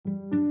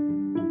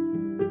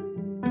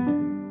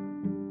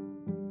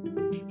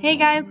Hey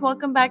guys,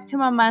 welcome back to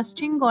Mamas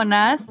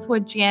Chingonas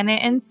with Janet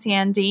and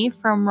Sandy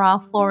from Raw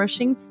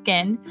Flourishing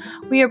Skin.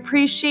 We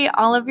appreciate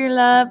all of your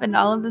love and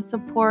all of the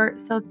support,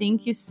 so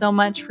thank you so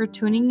much for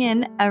tuning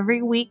in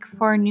every week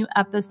for new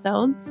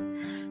episodes.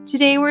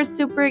 Today we're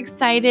super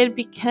excited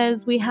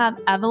because we have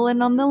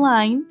Evelyn on the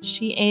line.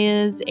 She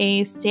is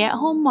a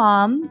stay-at-home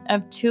mom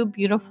of two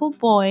beautiful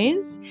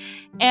boys,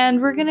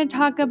 and we're going to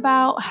talk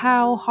about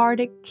how hard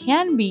it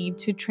can be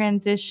to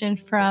transition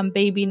from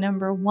baby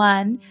number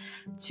one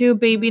to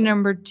baby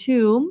number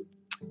two,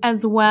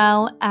 as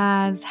well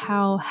as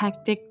how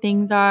hectic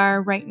things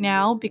are right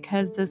now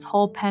because this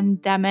whole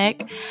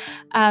pandemic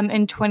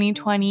in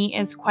 2020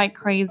 is quite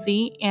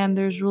crazy, and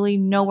there's really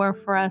nowhere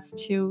for us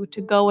to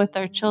go with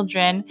our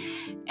children.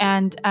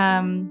 And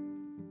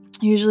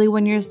usually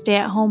when you're a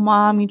stay-at-home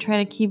mom, you try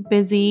to keep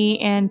busy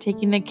and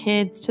taking the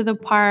kids to the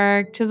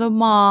park, to the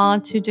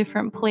mall, to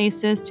different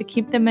places to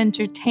keep them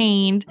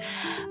entertained,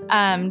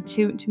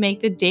 to make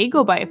the day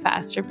go by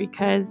faster,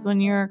 because when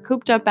you're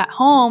cooped up at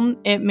home,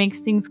 it makes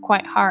things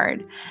quite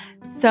hard.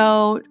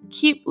 So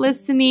keep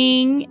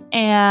listening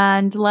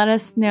and let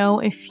us know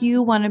if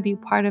you want to be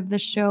part of the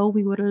show.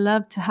 We would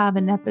love to have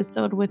an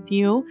episode with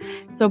you.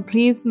 So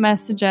please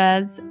message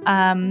us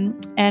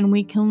and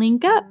we can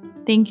link up.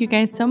 Thank you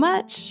guys so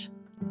much.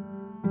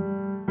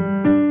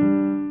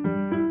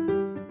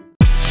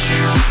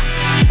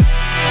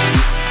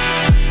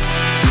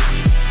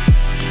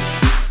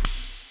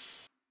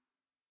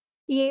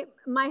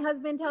 My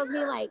husband tells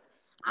me, like,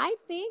 I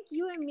think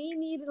you and me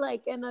need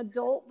like an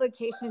adult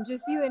vacation,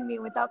 just you and me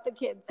without the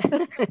kids.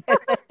 Because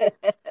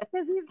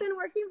he's been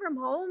working from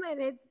home and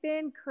it's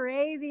been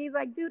crazy. He's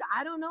like, dude,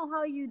 I don't know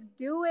how you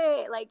do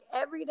it, like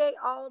every day,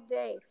 all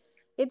day.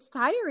 It's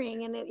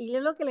tiring. And y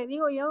lo que le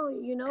digo yo,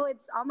 you know,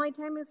 it's all my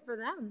time is for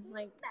them.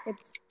 Like,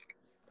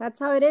 that's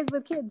how it is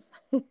with kids.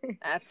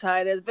 That's how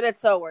it is, but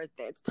it's so worth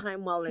it. It's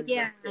time well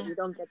invested. Yeah. You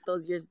don't get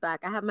those years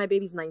back. I have my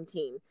baby's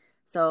 19.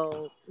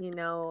 So, you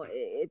know,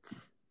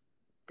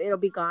 it'll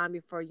be gone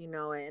before you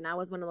know it. And I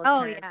was one of those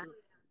parents,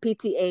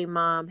 PTA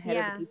mom, head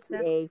of the PTA,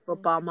 definitely.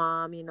 Football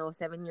mom, you know,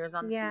 7 years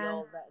on the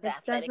field, the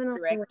athletic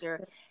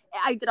director.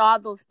 I did all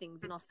those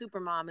things, you know, super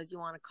mom, as you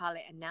want to call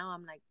it. And now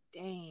I'm like,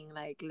 dang,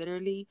 like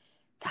literally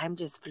time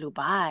just flew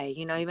by,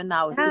 you know, even though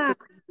I was super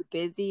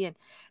busy. And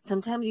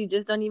sometimes you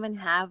just don't even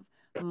have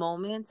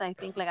moments. I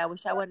think like I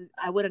wish I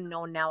would have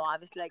known now,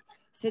 obviously, like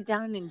sit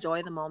down and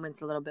enjoy the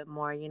moments a little bit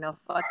more, you know,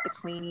 fuck the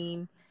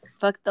cleaning,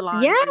 fuck the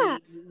laundry,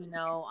 you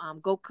know,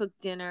 go cook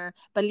dinner,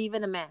 but leave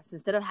it a mess.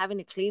 Instead of having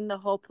to clean the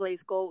whole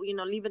place, go, you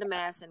know, leave it a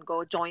mess and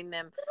go join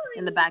them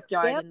in the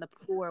backyard, in the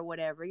pool or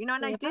whatever, you know.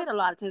 And I did a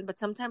lot of times, but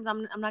sometimes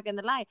I'm not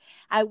gonna lie,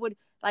 I would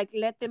like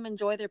let them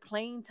enjoy their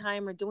playing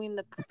time or doing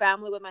the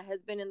family with my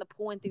husband in the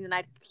pool and things, and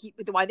I'd keep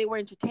while they were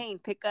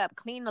entertained, pick up,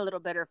 clean a little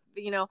bit, or,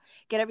 you know,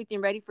 get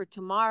everything ready for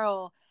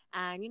tomorrow.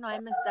 And, you know, I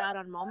missed out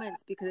on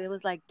moments because it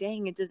was like,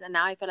 dang, and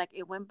now I feel like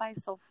it went by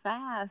so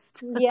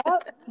fast.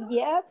 Yep.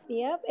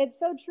 It's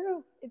so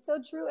true.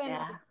 And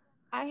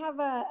I have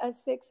a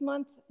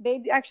 6-month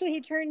baby. Actually,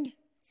 he turned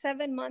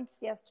 7 months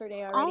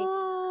yesterday already.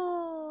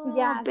 Oh,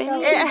 yeah.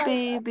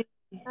 Baby.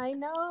 I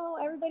know.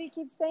 Everybody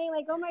keeps saying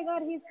like, oh my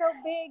God, he's so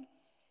big.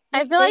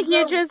 I feel like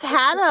you just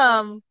had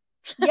him.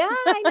 Yeah,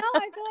 I know.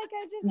 I feel like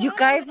I just You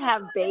guys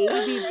have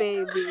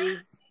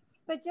babies.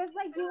 But just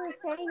like you were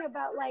saying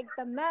about like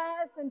the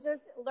mess and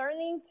just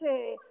learning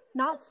to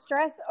not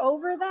stress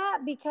over that,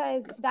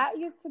 because that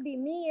used to be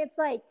me. It's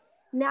like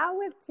now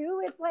with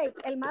two, it's like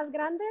el más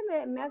grande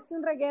me hace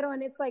un reguero,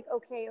 and it's like,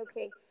 okay,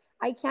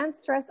 I can't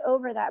stress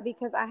over that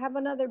because I have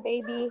another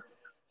baby.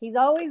 He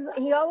always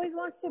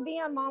wants to be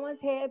on mama's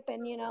hip,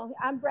 and you know,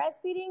 I'm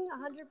breastfeeding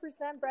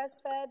 100%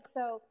 breastfed,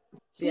 so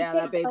he takes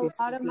that baby's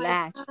a lot of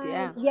my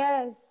time.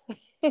 Yes.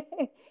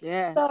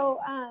 So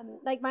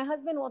like my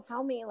husband will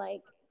tell me,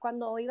 like,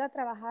 cuando iba a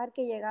trabajar,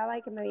 que llegaba y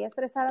que me veía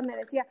estresada, me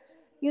decía,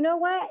 you know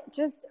what,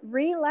 just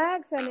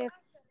relax, and if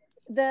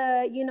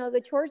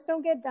the chores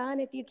don't get done,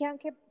 if you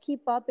can't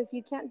keep up, if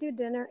you can't do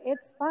dinner,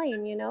 it's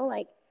fine, you know,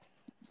 like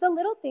the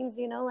little things,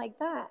 you know, like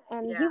that.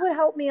 And he would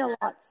help me a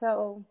lot,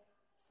 so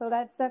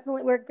that's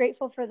definitely, we're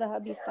grateful for the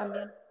hubbies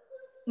también.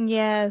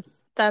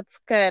 Yes, that's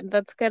good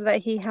that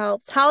he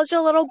helps. How's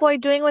your little boy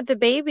doing with the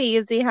baby?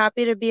 Is he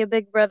happy to be a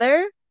big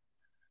brother?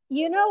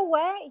 You know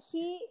what?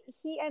 He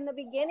in the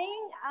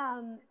beginning,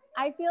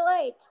 I feel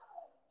like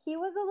he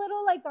was a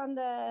little like on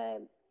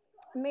the,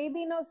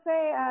 maybe no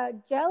say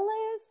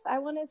jealous. I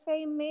want to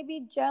say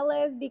maybe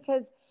jealous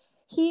because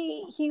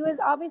he was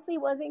obviously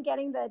wasn't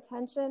getting the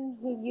attention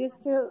he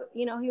used to,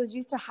 you know, he was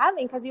used to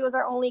having, because he was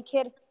our only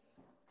kid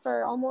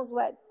for almost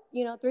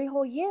 3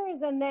 whole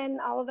years, and then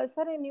all of a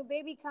sudden a new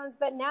baby comes,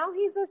 but now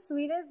he's the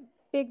sweetest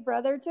big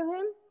brother to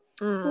him.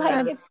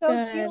 Like, it's so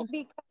cute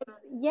because,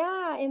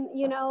 and,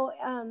 you know,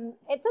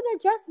 it's an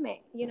adjustment,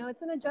 you know,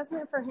 it's an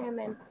adjustment for him.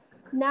 And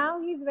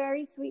now he's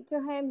very sweet to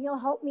him. He'll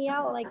help me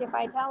out. Like, if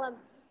I tell him,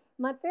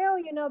 Mateo,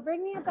 you know,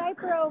 bring me a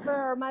diaper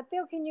over, or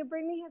Mateo, can you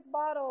bring me his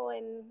bottle?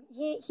 And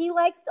he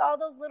likes all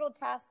those little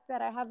tasks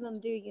that I have them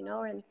do, you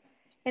know, and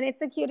And it's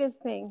the cutest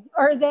thing.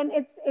 Or then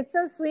it's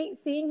so sweet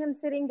seeing him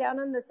sitting down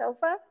on the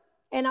sofa,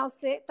 and I'll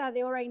sit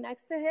Tadeo right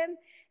next to him,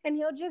 and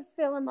he'll just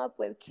fill him up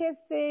with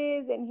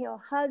kisses, and he'll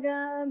hug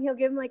him. He'll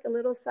give him like a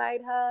little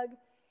side hug.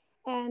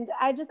 And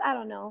I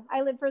don't know.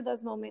 I live for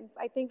those moments.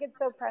 I think it's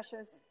so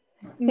precious.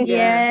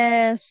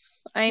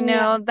 Yes, I Yeah.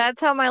 know. That's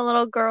how my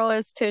little girl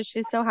is too.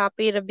 She's so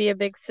happy to be a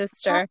big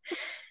sister.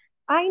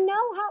 I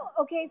know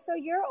how. Okay, so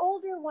your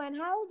older one,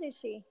 how old is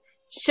she?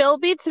 She'll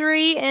be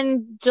 3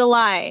 in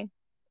July.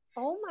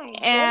 Oh my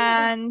goodness.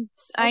 And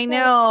I Okay.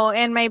 know,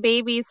 and my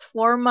baby's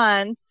 4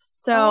 months.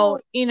 So,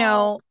 you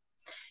know,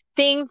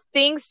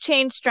 things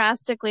changed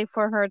drastically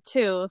for her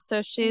too.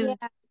 So she's,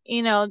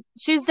 you know,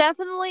 she's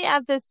definitely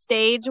at this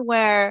stage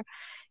where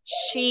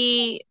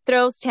she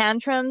throws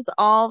tantrums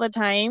all the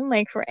time,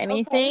 like for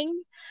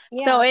anything.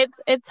 So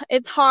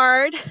it's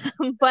hard,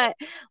 but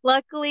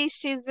luckily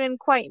she's been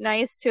quite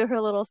nice to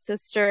her little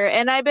sister,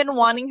 and I've been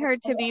wanting her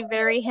to be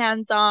very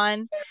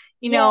hands-on,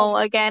 you know,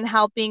 again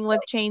helping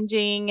with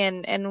changing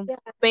and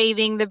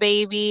bathing the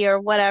baby or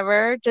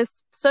whatever,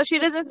 just so she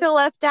doesn't feel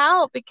left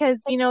out,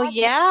 because you know,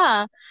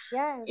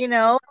 you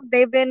know,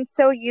 they've been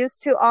so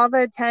used to all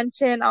the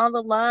attention, all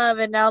the love,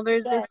 and now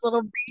there's this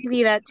little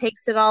baby that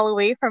takes it all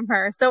away from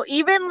her. So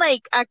even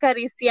like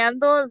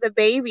acariciando the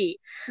baby,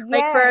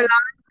 like for a long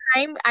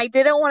time, I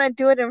didn't want to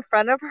do it in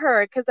front of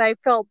her because I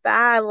felt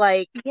bad,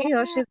 like, you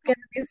know, she's gonna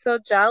be so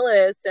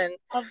jealous. And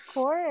of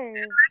course,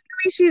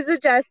 she's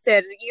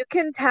adjusted. You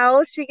can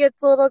tell she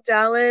gets a little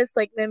jealous,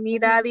 like me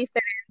mira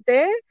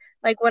diferente,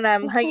 like when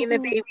I'm hugging the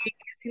baby,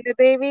 kissing the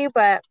baby,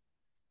 but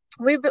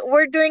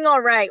we're doing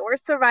all right. We're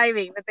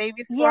surviving. The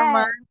baby's 4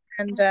 months,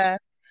 and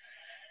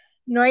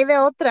no hay de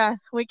otra.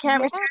 We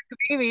can't return the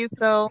baby,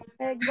 so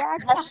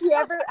exactly.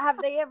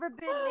 Have they ever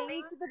been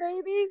mean to the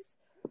babies?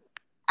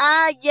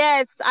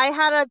 Yes, I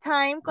had a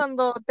time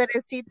cuando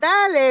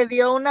Teresita le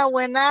dio una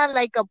buena,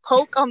 like a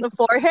poke on the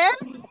forehead.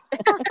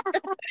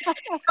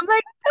 I'm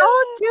like,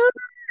 don't do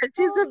that.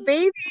 She's a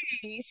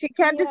baby. She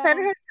can't defend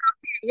herself.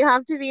 You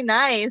have to be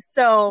nice.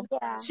 So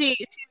she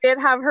did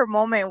have her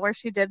moment where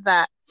she did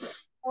that.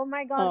 Oh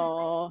my God.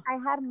 I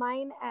had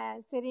mine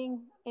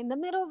sitting in the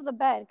middle of the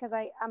bed because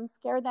I'm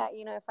scared that,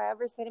 you know, if I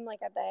ever sit him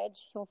like at the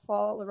edge, he'll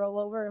fall, roll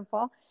over and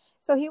fall.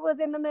 So he was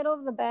in the middle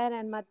of the bed,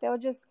 and Mateo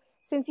just,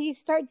 since he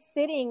starts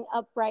sitting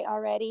upright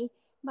already,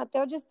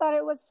 Mateo just thought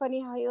it was funny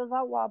how he was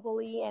all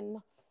wobbly, and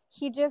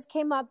he just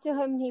came up to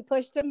him and he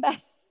pushed him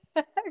back.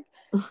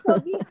 So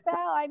he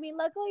fell. I mean,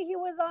 luckily he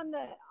was on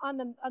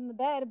the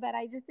bed, but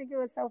I just think it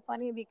was so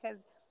funny because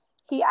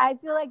I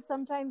feel like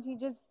sometimes he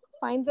just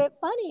finds it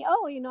funny.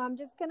 Oh, you know, I'm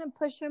just gonna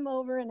push him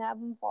over and have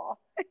him fall.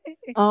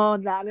 Oh,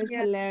 that is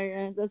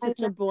hilarious. That's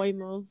such a boy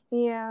move.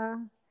 Yeah.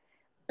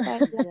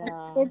 But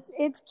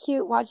it's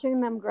cute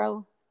watching them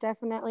grow.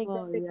 Definitely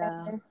grow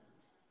together.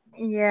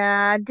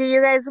 Yeah. Do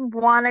you guys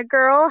want a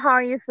girl? How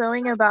are you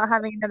feeling about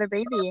having another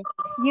baby?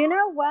 You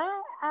know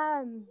what?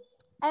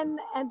 And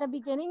at the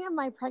beginning of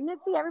my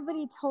pregnancy,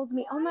 everybody told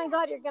me, "Oh my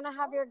God, you're gonna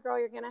have your girl.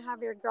 You're gonna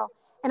have your girl."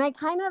 And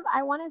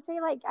I want to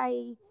say, like,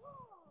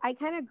 I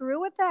kind of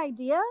grew with the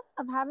idea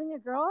of having a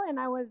girl, and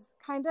I was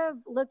kind of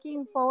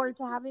looking forward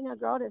to having a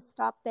girl to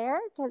stop there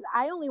because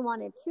I only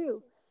wanted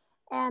 2.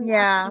 And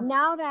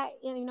now that,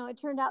 you know, it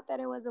turned out that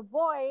it was a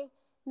boy,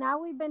 now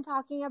we've been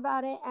talking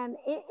about it, and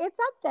it's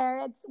up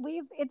there.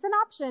 It's an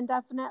option,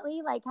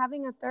 definitely, like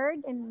having a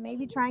third and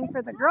maybe trying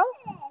for the girl.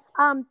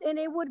 And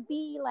it would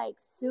be like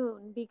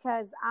soon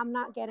because I'm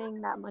not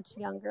getting that much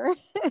younger.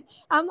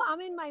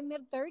 I'm in my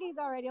mid-30s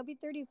already. I'll be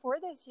 34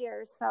 this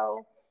year,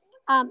 so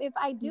if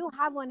I do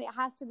have one, it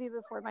has to be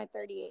before my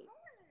 38.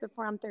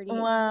 Before I'm 38.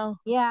 Wow.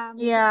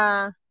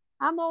 Yeah.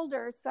 I'm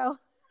older, so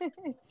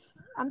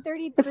I'm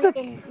 33,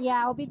 and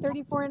I'll be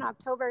 34 in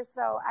October.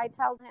 So I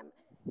tell him,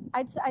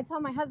 I tell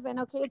my husband,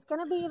 okay, it's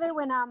gonna be either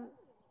when I'm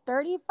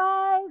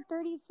 35,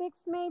 36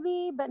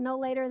 maybe, but no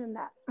later than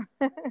that.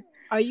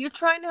 Are you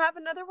trying to have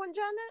another one,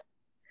 Janet?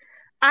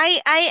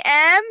 I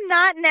am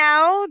not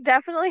now,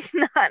 definitely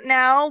not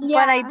now,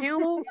 but I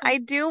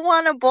do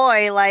want a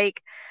boy.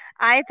 Like,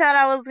 I thought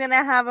I was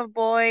gonna have a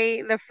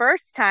boy the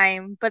first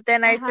time, but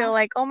then I feel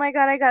like, oh my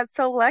God, I got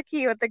so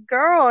lucky with a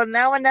girl, and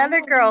now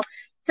another girl.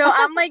 So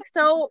I'm like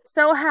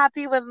so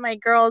happy with my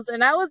girls,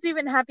 and I was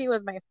even happy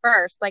with my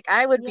first. Like,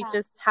 I would be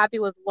just happy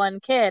with one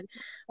kid.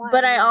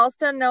 But I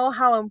also know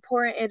how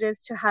important it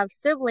is to have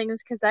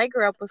siblings because I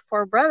grew up with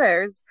 4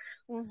 brothers.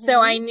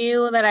 So I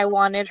knew that I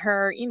wanted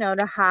her, you know,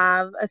 to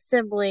have a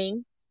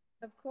sibling.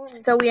 Of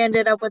course. So we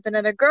ended up with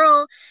another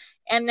girl.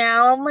 And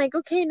now I'm like,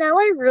 okay, now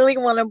I really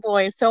want a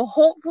boy. So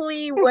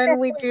hopefully when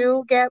we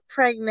do get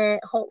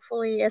pregnant,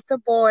 hopefully it's a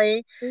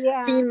boy.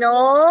 Si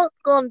no,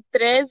 con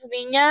 3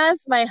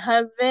 niñas, my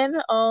husband,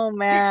 oh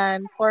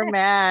man, poor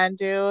man,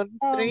 dude.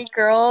 3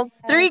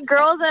 girls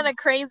and a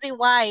crazy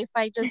wife.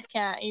 I just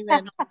can't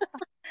even.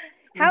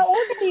 How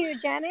old are you,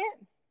 Janet?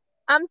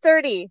 I'm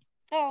 30.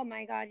 Oh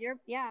my God,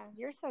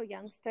 you're so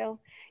young still.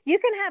 You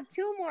can have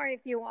 2 more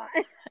if you want.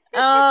 Oh,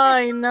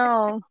 I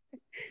know.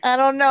 I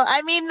don't know.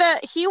 I mean,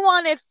 he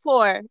wanted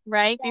 4,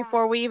 right? Yeah,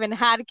 Before we even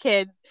had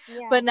kids.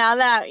 yeah. But now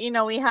that,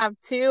 we have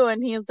 2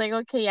 and he's like,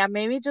 okay, yeah,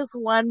 maybe just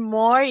one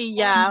more.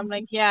 Yeah. I'm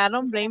like, yeah, I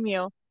don't blame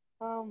you.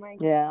 Oh my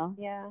God. Yeah.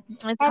 Yeah.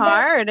 It's How about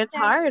you, hard. It's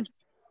Sandra? hard.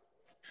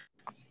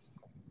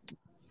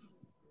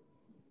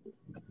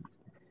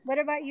 What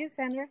about you,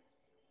 Sandra?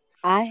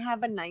 I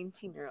have a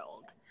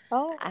 19-year-old.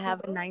 Oh, I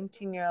have a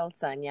 19-year-old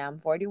son. Yeah, I'm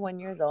 41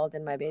 years old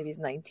and my baby's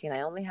 19. I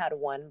only had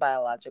one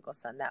biological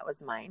son. That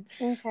was mine.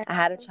 okay. I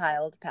had a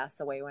child pass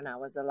away when I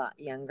was a lot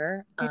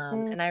younger.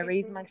 Mhm. And I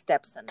raised my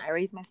stepson. I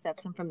raised my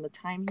stepson from the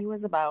time he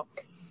was about,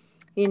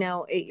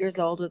 8 years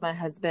old with my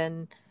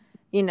husband,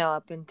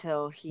 up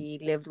until he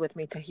lived with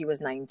me till he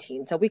was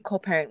 19. So we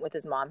co-parent with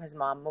his mom. His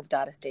mom moved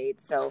out of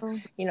state. So,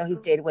 he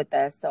stayed with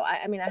us. So,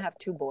 I mean, I have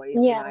 2 boys,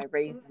 Yeah, I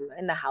raised them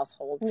in the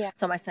household. yeah.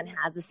 So my son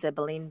has a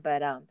sibling,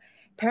 but,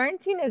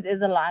 parenting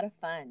is a lot of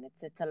fun.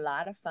 It's a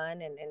lot of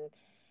fun and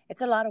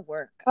it's a lot of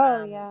work.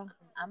 Oh, yeah.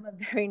 I'm a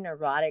very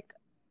neurotic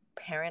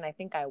parent. I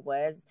think I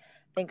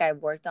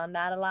worked on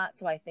that a lot.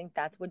 So I think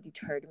that's what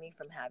deterred me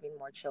from having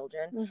more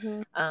children.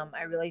 Mhm.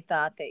 I really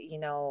thought that,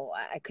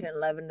 I couldn't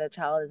love another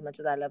child as much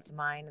as I loved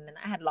mine. And then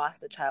I had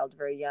lost a child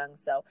very young.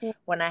 So Yeah.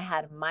 when I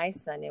had my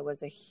son, it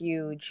was a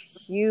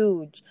huge,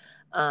 huge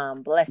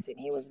blessing.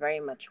 He was very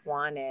much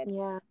wanted.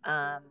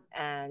 Yeah.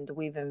 And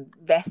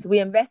we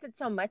invested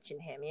so much in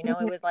him. It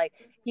Mhm. was like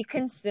he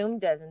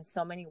consumed us in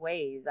so many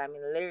ways. I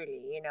mean,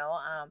 literally,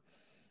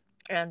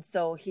 and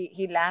so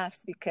he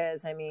laughs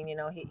because I mean,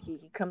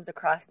 he comes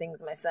across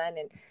things, my son,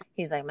 and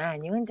he's like,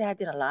 man, you and dad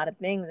did a lot of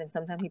things. And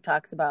sometimes he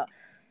talks about,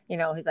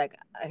 he's like,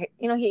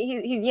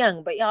 he's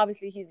young, but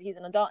obviously he's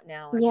an adult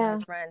now, and Yeah.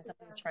 some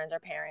of his friends are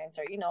parents,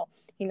 or he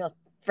knows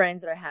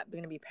friends that are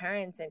going to be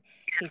parents, and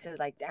he says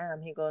like,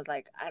 damn, he goes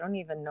like, I don't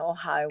even know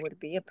how I would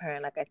be a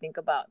parent. Like I think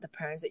about the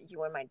parents that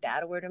you and my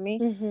dad were to me,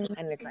 Mhm.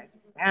 and it's like,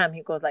 damn.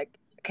 He goes like,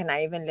 can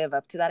I even live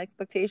up to that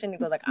expectation? He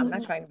goes like, I'm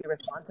not trying to be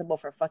responsible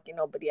for fucking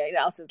nobody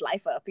else's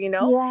life up,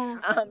 Yeah.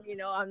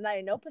 I'm not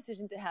in no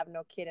position to have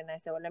no kid. And I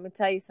said, well, let me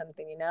tell you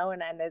something,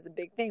 and there's a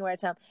big thing where I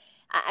tell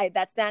him,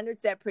 that standard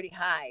set pretty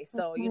high.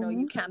 So, you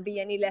Mhm. can't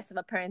be any less of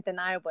a parent than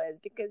I was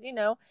because,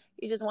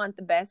 you just want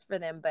the best for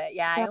them. But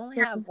yeah, I only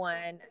have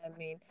one. I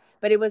mean,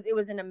 but it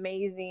was an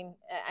amazing,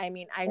 I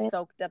mean, I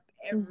soaked up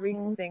every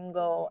Mhm.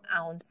 single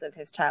ounce of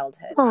his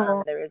childhood.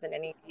 Oh. There isn't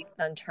any leaf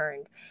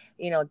unturned,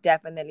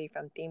 definitely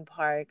from theme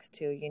parks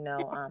to,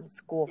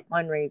 school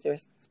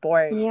fundraisers,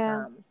 sports,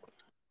 Yeah.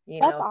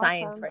 That's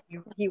science awesome.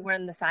 fair. He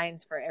won the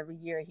science fair every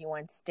year. He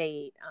won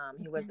state.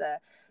 He was a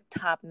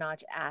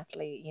top-notch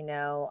athlete,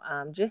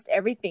 just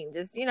everything,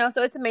 just,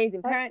 so it's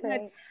amazing. That's Parenthood,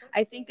 great.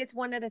 I think it's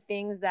one of the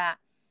things that,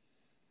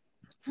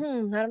 I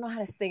don't know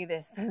how to say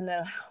this,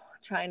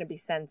 trying to be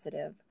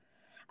sensitive.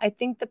 I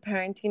think the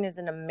parenting is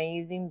an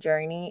amazing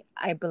journey.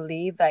 I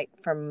believe, like,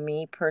 for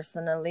me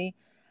personally,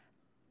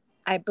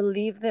 I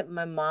believe that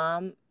my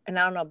mom, and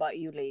I don't know about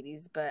you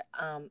ladies, but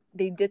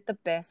they did the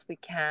best they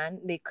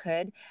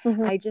could.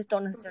 Mhm. I just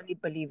don't necessarily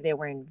believe they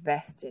were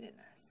invested in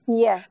us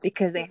Yes.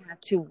 because they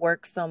had to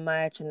work so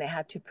much and they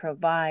had to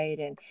provide.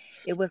 And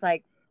it was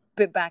like,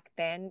 but back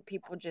then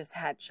people just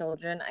had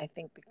children, I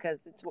think,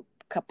 because it's what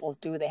couples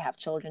do. They have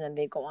children and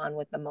they go on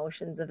with the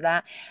motions of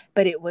that.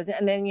 But it wasn't.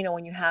 And then,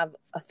 when you have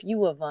a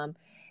few of them,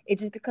 it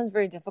just becomes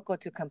very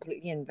difficult to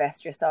completely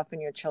invest yourself in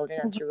your children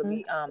and to Mhm.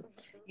 really,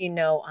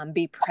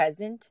 be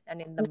present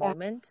and in the Yeah.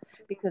 moment,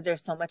 because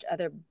there's so much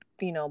other,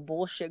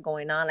 bullshit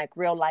going on, like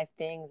real life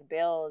things,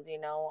 bills,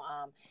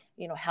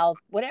 health,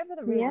 whatever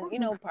the reason,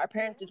 Yeah. our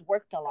parents just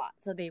worked a lot.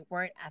 So they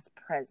weren't as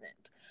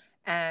present.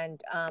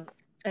 And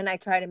I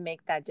try to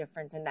make that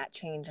difference and that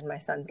change in my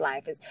son's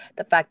life is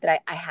the fact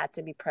that I had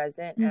to be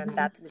present. Mhm. And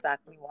that's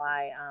exactly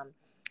why,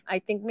 I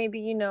think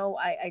maybe,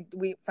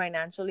 we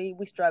financially,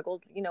 we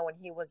struggled, when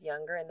he was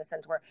younger, in the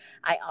sense where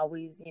I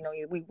always,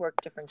 we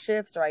worked different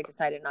shifts, or I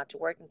decided not to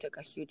work and took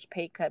a huge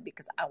pay cut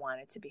because I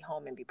wanted to be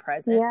home and be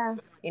present. Yeah.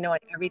 And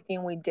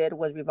everything we did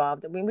was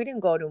revolved. I mean, we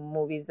didn't go to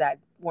movies that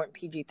weren't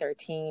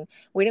PG-13.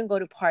 We didn't go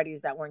to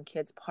parties that weren't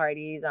kids'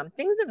 parties,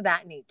 things of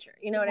that nature.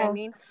 You know what I Yeah.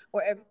 mean?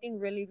 Where everything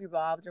really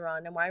revolved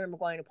around them. I remember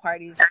going to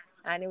parties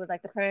and it was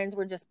like the parents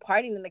were just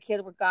partying and the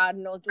kids were God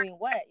knows doing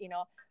what,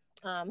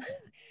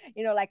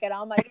 like at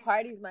all my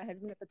parties, my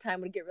husband at the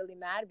time would get really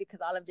mad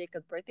because all of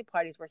Jacob's birthday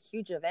parties were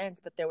huge events,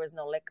 but there was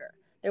no liquor.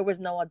 There was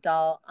no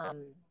adult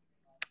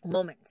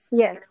moments.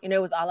 Yeah. It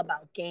was all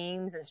about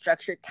games and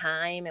structured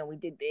time, and we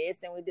did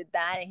this and we did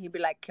that, and he'd be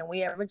like, can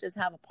we ever just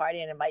have a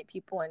party and invite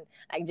people and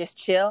like just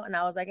chill? And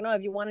I was like, no,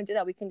 if you want to do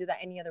that, we can do that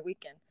any other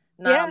weekend,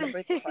 not on the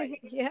birthday party.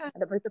 Yeah.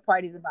 The birthday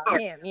party is about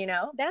him,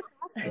 That's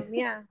awesome.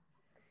 Yeah.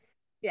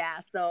 Yeah,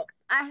 so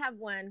I have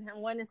one,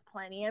 and one is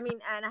plenty. I mean,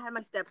 and I had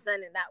my stepson,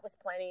 and that was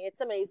plenty.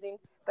 It's amazing,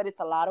 but it's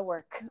a lot of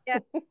work. Yeah.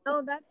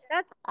 No,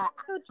 that's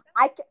so true.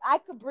 I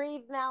could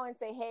breathe now and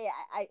say, hey,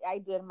 I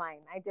did mine.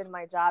 I did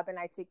my job, and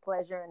I take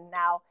pleasure in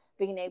now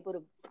being able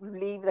to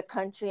leave the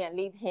country and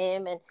leave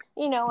him, and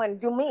and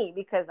do me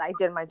because I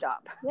did my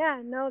job.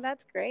 Yeah, no,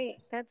 that's great.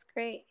 That's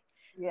great.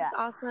 Yeah. It's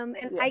awesome.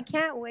 And Yeah. I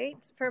can't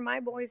wait for my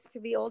boys to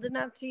be old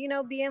enough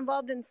to, be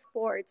involved in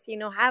sports,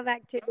 have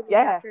activities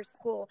Yes. after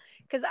school.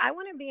 Because I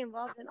want to be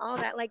involved in all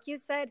that. Like you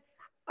said,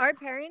 our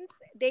parents,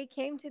 they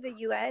came to the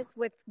U.S.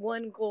 with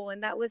one goal,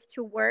 and that was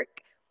to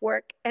work,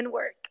 work, and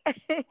work.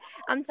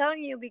 I'm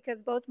telling you,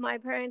 because both my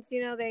parents,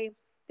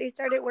 they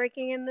started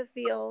working in the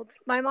fields.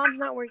 My mom's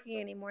not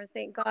working anymore,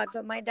 thank God,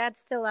 but my dad's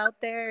still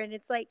out there. And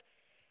it's like,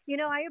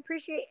 I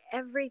appreciate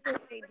everything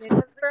they did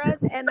for us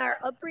and our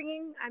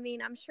upbringing. I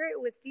mean, I'm sure it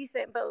was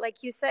decent, but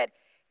like you said,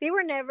 they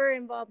were never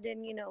involved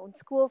in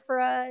school for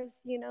us.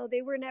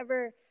 They were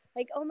never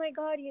like, oh my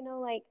God,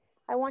 like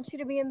I want you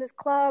to be in this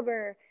club,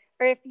 or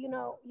if you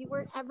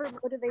weren't ever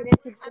motivated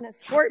to join a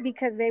sport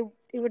because they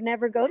would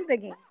never go to the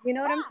game. You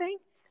know what I'm saying?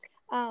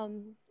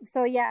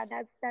 So yeah,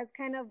 that's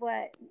kind of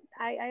what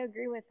I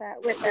agree with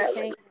that. With that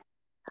saying,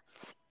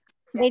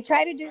 they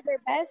try to do their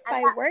best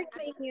by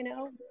working,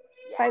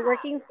 by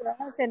working for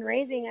us and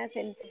raising us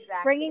and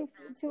bringing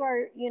food to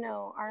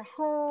our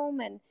home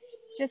and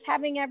just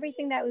having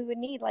everything that we would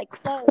need, like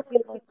clothes,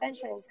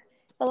 essentials.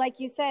 But like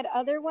you said,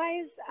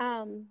 otherwise,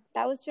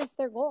 that was just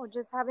their goal,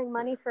 just having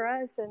money for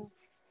us. And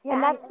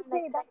that's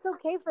okay.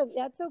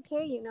 That's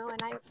okay,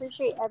 and I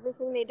appreciate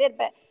everything they did.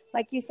 But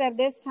like you said,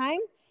 this time,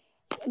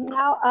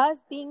 now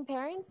us being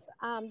parents,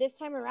 this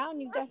time around,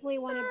 you definitely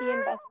want to be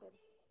invested.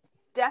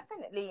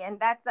 Definitely. And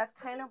that's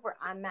kind of where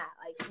I'm at.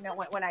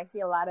 Like, when I see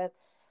a lot of,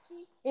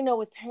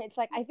 with parents,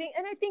 like I think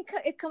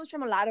it comes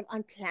from a lot of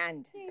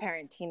unplanned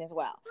parenting as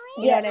well.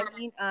 You know what I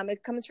mean?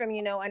 It comes from,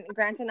 and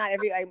granted,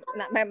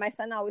 my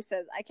son always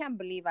says, I can't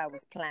believe I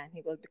was planned.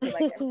 He goes, because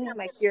like every time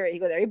I hear it, he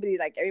goes, everybody's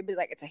like,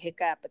 it's a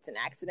hiccup, it's an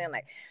accident.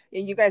 Like,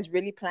 you guys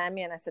really planned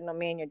me? And I said, no,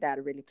 me and your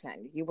dad really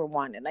planned you. You were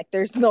wanted. Like,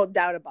 there's no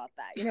doubt about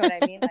that. You know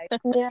what I mean? Like,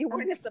 you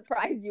weren't a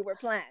surprise, you were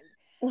planned.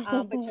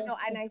 But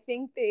and I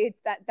think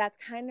that's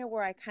kind of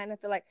where I kind of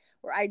feel like,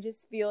 where I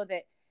just feel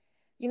that,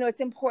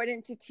 it's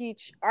important to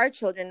teach our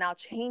children now,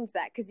 change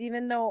that. Because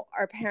even though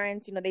our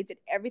parents, they did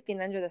everything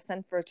under the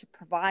sun to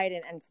provide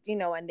and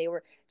they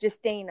were just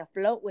staying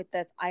afloat with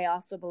us. I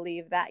also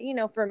believe that,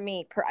 for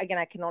me, again,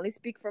 I can only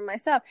speak for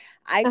myself.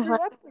 I grew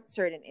up with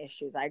certain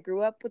issues. I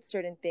grew up with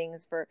certain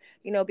things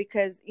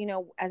because,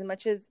 as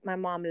much as my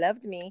mom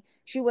loved me,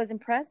 she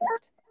wasn't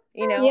present.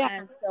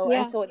 And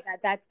so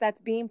that's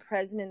being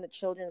present in the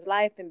children's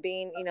life and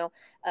being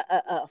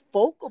a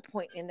focal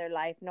point in their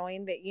life,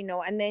 knowing that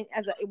and then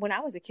when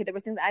I was a kid, there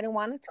was things I didn't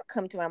want to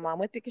come to my mom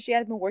with because she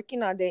had been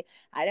working all day.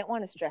 I didn't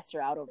want to stress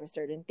her out over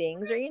certain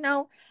things, or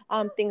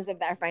things of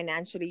that.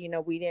 Financially,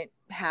 we didn't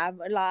have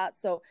a lot,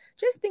 so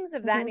just things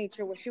of that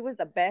nature, where she was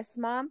the best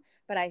mom.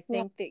 But I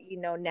think that,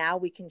 now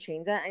we can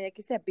change that. And like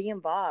you said, be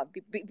involved,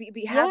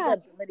 be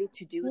have the ability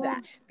to do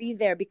that, be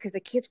there, because the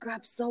kids grow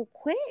up so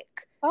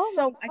quick.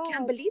 So I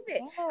can't believe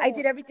it. I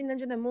did everything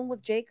under the moon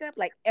with Jacob,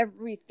 like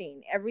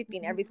everything, every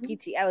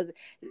PT. I was,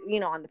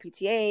 on the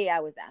PTA, I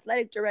was the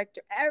athletic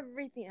director,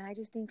 everything. And I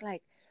just think,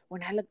 like,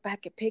 when I look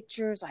back at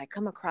pictures or I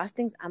come across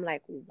things, I'm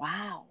like,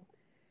 wow.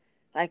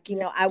 Like,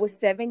 I was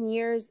 7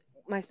 years.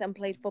 My son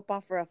played football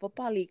for a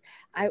football league.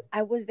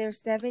 I was there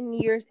 7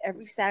 years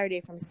every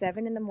Saturday from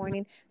 7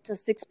 a.m. till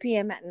 6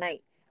 p.m. at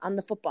night on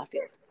the football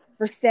field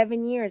for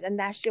 7 years. And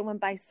that shit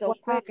went by so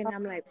quick. And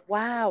I'm like,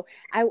 wow.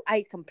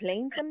 I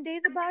complained some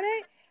days about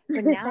it,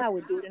 but now I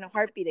would do it in a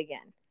heartbeat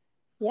again.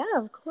 Yeah,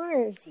 of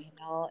course.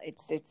 So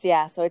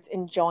it's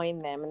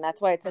enjoying them. And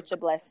that's why it's such a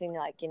blessing,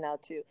 like,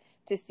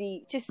 to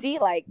see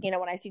like,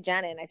 when I see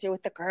Janet and I see her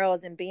with the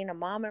girls and being a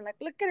mom, and I'm like,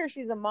 look at her,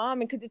 she's a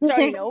mom. And because it's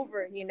starting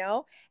over,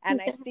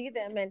 and I see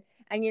them and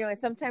and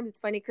sometimes it's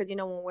funny because,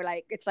 when we're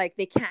like, it's like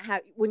they can't have,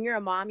 when you're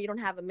a mom, you don't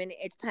have a minute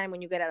each time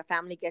when you get at a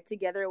family get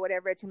together or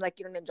whatever. It seems like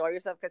you don't enjoy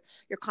yourself because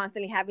you're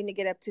constantly having to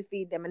get up to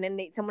feed them, and then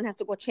someone has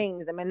to go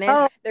change them, and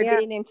then they're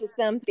getting into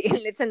something,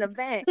 and it's an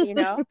event,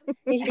 and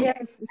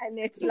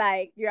it's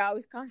like you're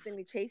always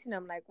constantly chasing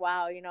them. Like,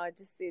 wow,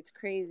 it's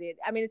crazy.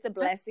 I mean, it's a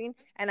blessing,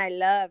 and I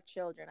love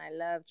children.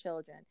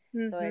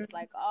 So it's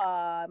like,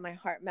 oh, my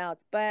heart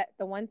melts. But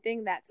the one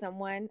thing that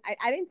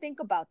I didn't think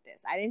about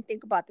this,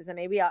 and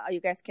maybe you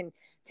guys can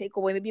take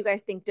away, maybe you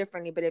guys think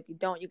differently, but if you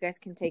don't, you guys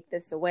can take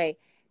this away.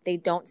 They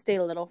don't stay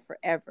little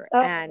forever.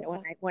 And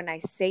when I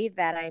say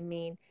that, I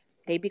mean,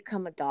 they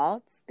become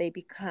adults, they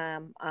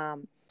become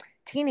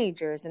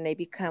teenagers, and they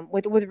become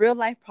with real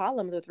life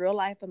problems, with real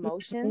life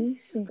emotions,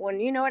 when,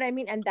 you know what I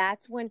mean? And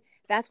that's when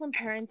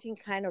parenting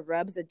kind of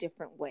rubs a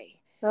different way.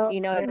 Oh,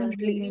 It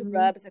completely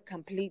rubs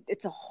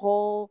it's a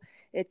whole,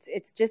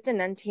 it's just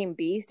an untamed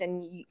beast.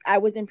 And I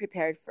wasn't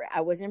prepared for it.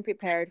 I wasn't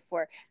prepared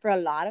for a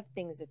lot of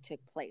things that took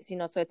place,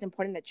 so it's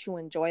important that you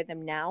enjoy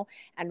them now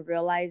and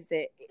realize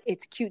that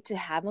it's cute to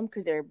have them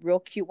because they're real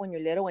cute when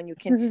you're little and you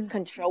can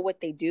control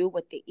what they do,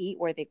 what they eat,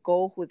 where they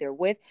go, who they're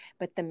with.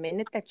 But the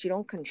minute that you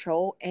don't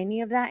control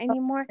any of that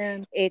anymore,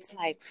 it's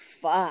like,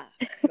 fuck.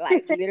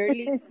 Like,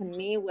 literally, to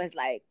me, was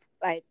like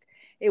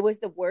it was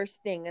the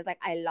worst thing. It's like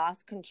I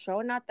lost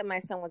control. Not that my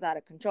son was out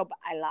of control, but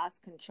I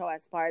lost control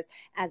as far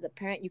as a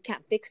parent. You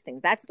can't fix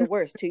things. That's the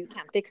worst too. You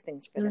can't fix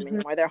things for them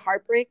anymore. When their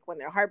heart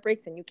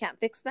breaks and you can't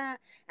fix that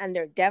and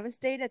they're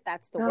devastated,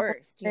 that's the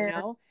worst,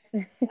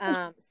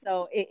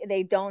 So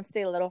they don't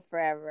stay little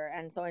forever.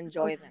 And so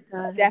enjoy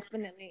them.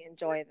 Definitely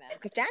enjoy them.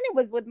 Because Janet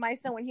was with my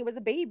son when he was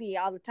a baby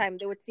all the time.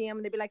 They would see him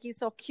and they'd be like, he's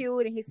so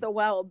cute and he's so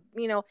well,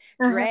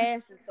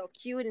 dressed and so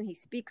cute and he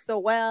speaks so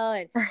well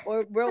and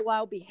or real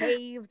well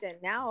behaved.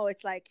 And now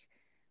it's like,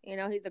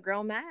 he's a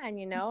grown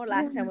man,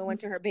 Last time we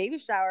went to her baby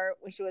shower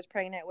when she was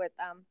pregnant with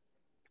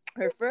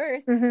her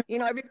first,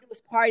 everybody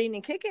was partying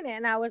and kicking it.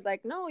 And I was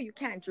like, no, you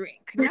can't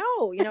drink.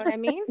 No, you know what I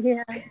mean?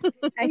 Yeah.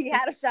 And he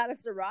had a shot of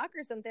Ciroc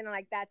or something. I'm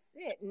like, that's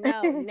it.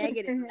 No,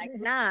 negative. Like,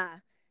 nah,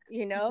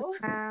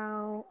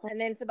 Wow. And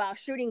then it's about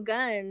shooting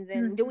guns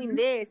and doing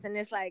this. And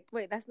it's like,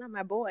 wait, that's not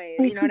my boy.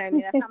 You know what I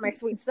mean? That's not my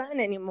sweet son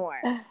anymore.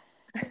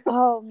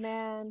 Oh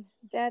man,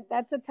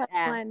 that's a tough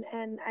one.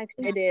 And I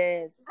think it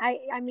is.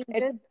 I mean,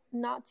 just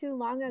not too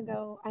long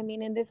ago, I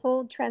mean, in this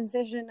whole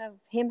transition of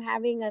him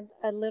having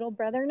a little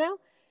brother now,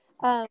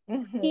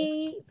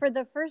 he, for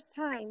the first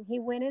time, he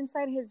went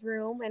inside his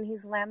room and he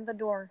slammed the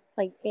door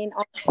like in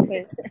our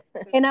face.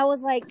 And I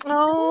was like,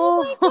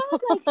 oh my God,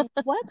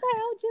 like what the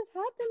hell just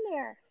happened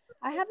there?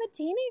 I have a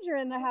teenager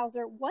in the house,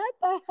 or what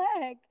the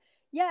heck?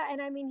 Yeah,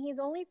 and I mean, he's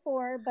only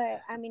 4,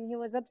 but I mean, he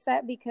was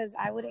upset because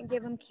I wouldn't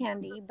give him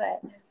candy.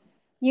 But,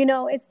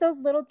 it's those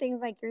little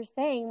things like you're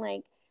saying,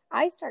 like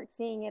I start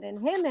seeing it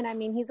in him. And I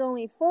mean, he's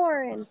only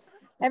 4 and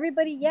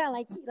everybody,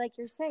 like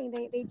you're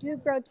saying, they do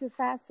grow too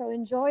fast. So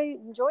enjoy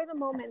the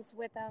moments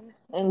with them.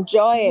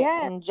 Enjoy it.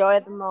 Yeah.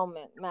 Enjoy the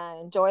moment, man.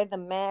 Enjoy the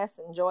mess.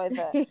 Enjoy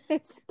the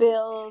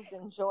spills.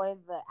 Enjoy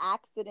the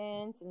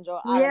accidents. Enjoy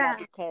all of that,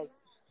 because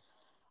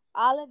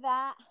all of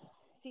that,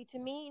 see, to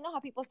me, how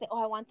people say,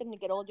 oh, I want them to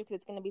get older because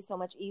it's going to be so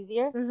much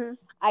easier.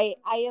 I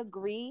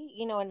agree,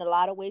 in a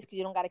lot of ways, because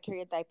you don't got to carry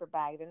a diaper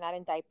bag. They're not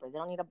in diapers. They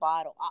don't need a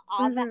bottle.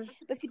 All that.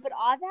 But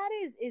all that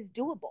is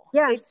doable.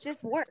 Yeah. It's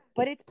just work,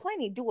 but it's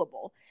plenty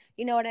doable.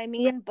 You know what I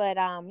mean? Yeah. But,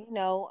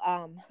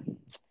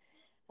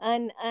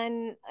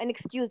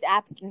 unexcused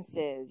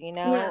absences,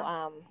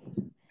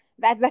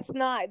 that's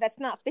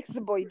not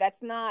fixable.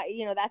 That's not,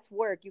 that's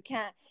work. You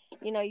can't,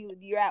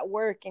 you're at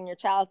work and your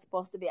child's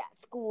supposed to be at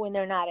school and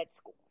they're not at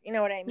school. You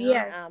know what I mean?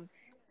 Yes.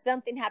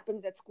 Something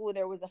happens at school.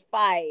 There was a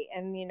fight,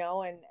 and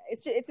and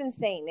it's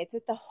insane. It's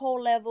at the whole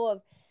level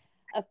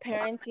of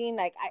parenting.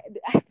 Like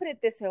I put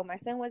it this way: when my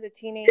son was a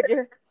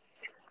teenager,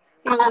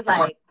 he was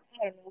like,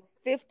 I don't know,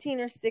 15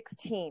 or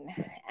 16,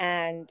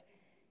 and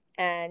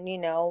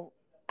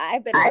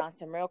I've been around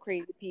some real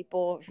crazy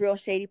people, real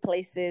shady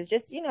places.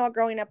 Just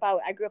growing up,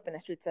 I grew up in the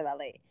streets of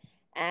LA,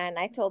 and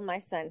I told my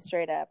son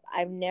straight up,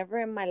 I've never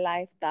in my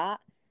life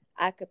thought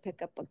I could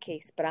pick up a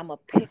case, but I'm going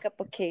to pick up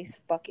a case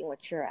fucking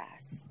with your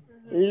ass.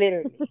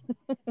 Literally.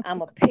 I'm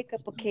going to pick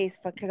up a case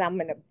because I'm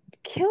going to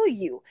kill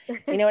you.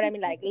 You know what I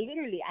mean? Like,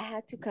 literally, I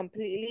had to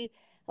completely,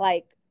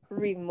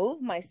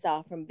 remove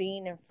myself from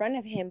being in front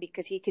of him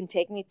because he can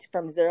take me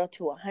from 0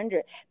 to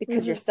 100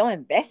 because you're so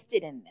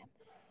invested in them.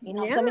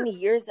 So many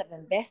years of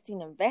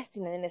investing, and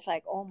then it's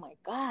like, oh my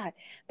God.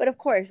 But of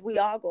course, we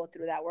all go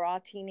through that. We're all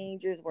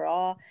teenagers. We're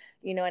all,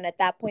 and at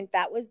that point,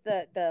 that was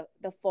the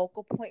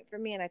focal point for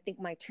me. And I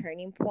think my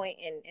turning point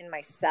in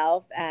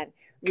myself and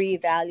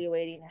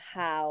reevaluating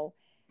how,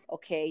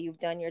 okay, you've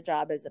done your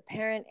job as a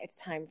parent. It's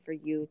time for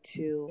you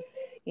to,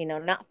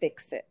 not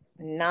fix it,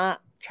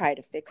 not try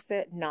to fix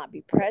it, not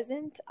be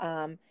present,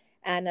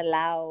 and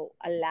allow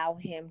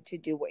him to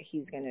do what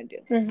he's going to do.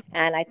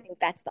 And I think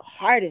that's the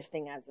hardest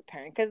thing as a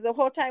parent, because the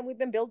whole time we've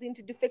been building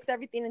to fix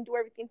everything and do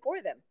everything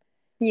for them.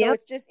 So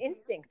it's just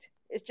instinct.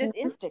 It's just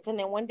instinct. And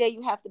then one day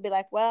you have to be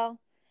like, well,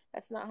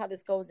 that's not how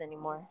this goes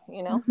anymore.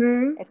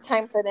 It's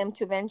time for them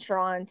to venture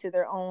on to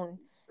their own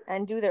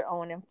and do their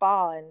own and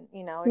fall. And,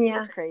 it's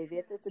just crazy.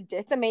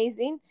 It's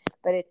amazing,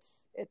 but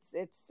it's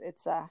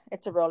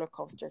a roller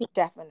coaster.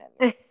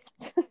 Definitely.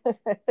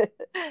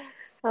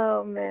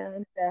 Oh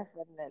man,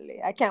 definitely.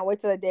 I can't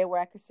wait till the day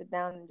where I could sit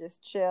down and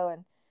just chill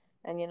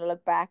and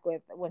look back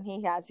with when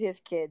he has his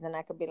kids, and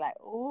I could be like,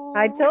 "Oh,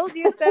 I told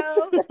you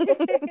so."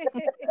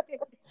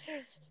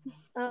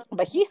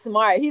 But he's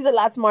smart. He's a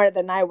lot smarter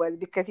than I was,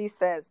 because he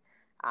says,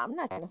 "I'm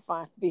not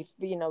gonna be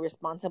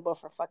responsible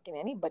for fucking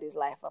anybody's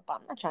life up.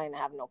 I'm not trying to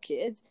have no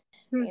kids,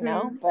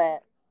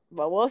 But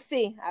we'll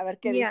see. A ver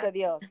qué dice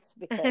Dios,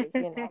 because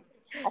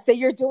I say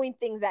you're doing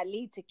things that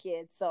lead to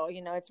kids, so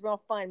it's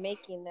real fun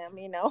making them,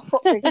 but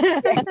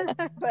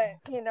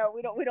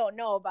we don't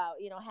know about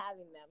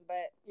having them,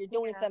 but you're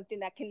doing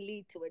something that can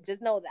lead to it.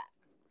 Just know that.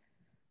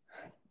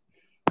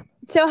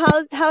 So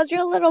how's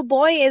your little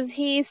boy? Is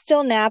he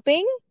still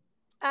napping?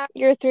 Uh,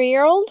 Your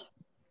 3-year-old?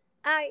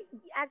 I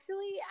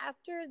actually,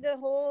 after the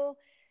whole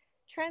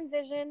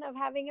transition of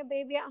having a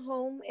baby at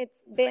home,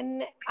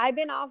 I've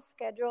been off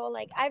schedule.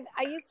 Like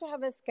I used to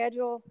have a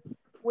schedule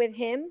with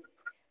him.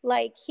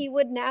 Like he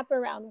would nap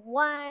around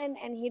 1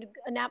 and he'd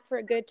nap for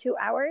a good 2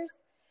 hours.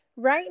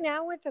 Right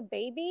now with a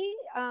baby,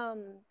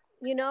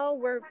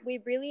 we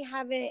really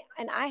haven't,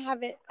 and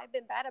I've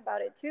been bad about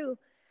it too.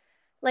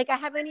 Like I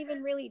haven't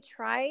even really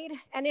tried.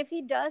 And if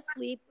he does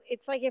sleep,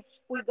 it's like if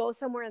we go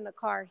somewhere in the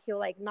car, he'll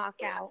like knock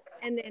out.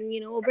 And then,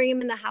 we'll bring him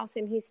in the house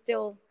and he's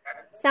still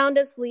sound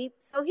asleep.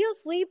 So he'll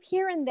sleep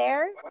here and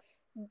there,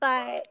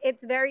 but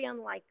it's very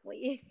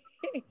unlikely.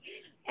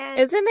 And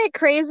isn't it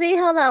crazy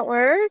how that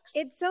works?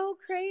 It's so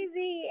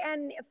crazy.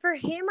 And for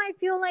him, I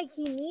feel like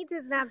he needs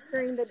his naps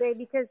during the day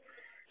because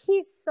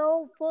he's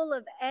so full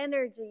of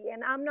energy.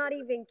 And I'm not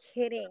even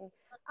kidding.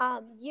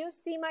 You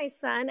see my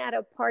son at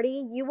a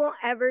party, you won't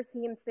ever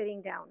see him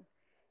sitting down.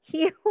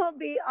 He will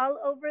be all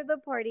over the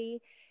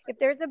party. If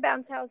there's a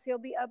bounce house, he'll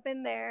be up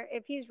in there.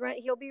 If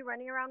he'll be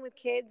running around with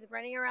kids,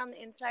 running around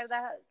the inside of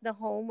the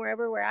home,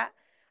 wherever we're at.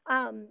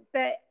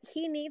 But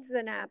he needs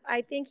the nap.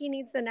 I think he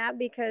needs the nap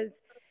because,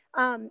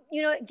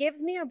 it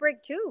gives me a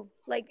break too.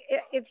 Like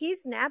if he's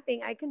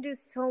napping, I can do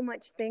so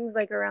much things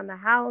like around the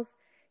house.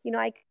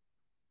 I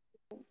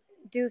can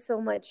do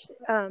so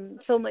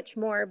much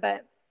more,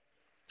 but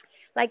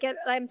like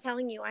I'm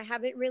telling you, I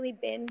haven't really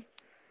been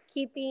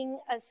keeping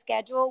a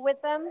schedule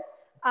with them.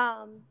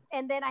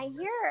 And then I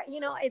hear,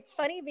 it's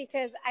funny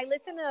because I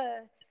listen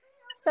to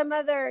some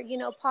other,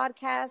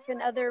 podcasts and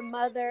other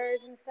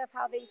mothers and stuff,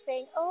 how they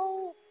say,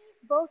 oh,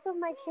 both of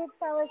my kids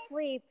fell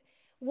asleep.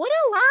 What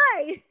a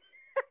lie.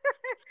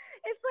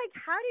 It's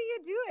like, how do you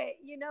do it?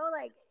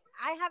 Like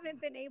I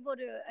haven't been able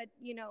to,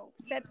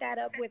 set that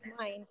up with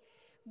mine.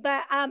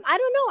 But I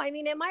don't know. I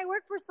mean, it might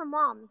work for some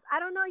moms. I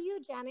don't know you,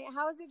 Janet.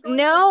 How is it going?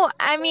 No,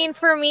 I mean,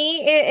 for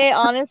me, it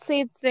honestly,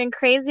 it's been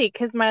crazy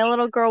because my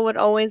little girl would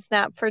always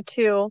nap for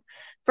 2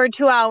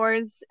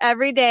 hours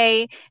every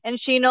day, and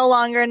she no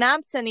longer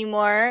naps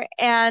anymore.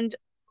 And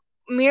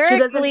She doesn't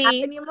nap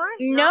miraculously, anymore?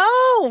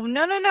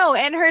 no.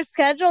 And her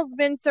schedule's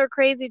been so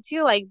crazy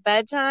too, like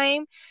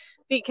bedtime,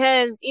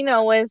 because,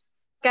 with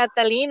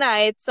Catalina,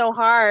 it's so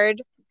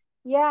hard.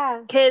 Yeah.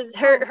 Because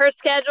her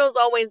schedule's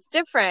always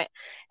different.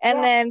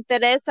 And then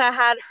Teresa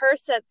had her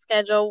set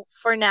schedule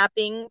for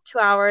napping 2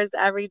 hours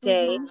every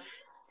day.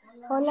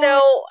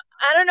 So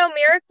I don't know,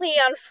 miraculously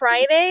on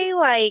Friday,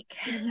 like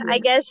I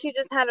guess she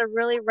just had a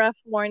really rough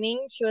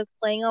morning. She was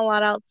playing a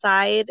lot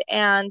outside,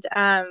 and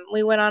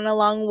we went on a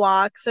long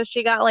walk, so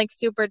she got like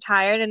super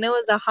tired, and it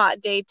was a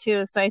hot day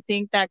too, so I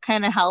think that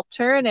kind of helped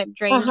her and it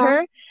drained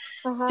her.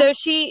 So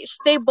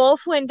they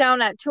both went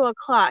down at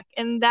 2:00,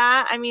 and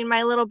that, I mean,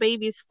 my little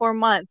baby's 4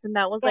 months, and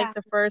that was like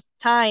the first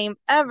time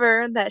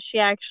ever that she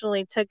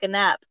actually took a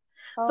nap.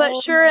 But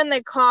sure, in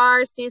the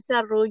car, sí se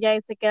arrulla y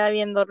se queda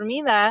bien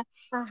dormida.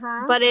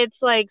 But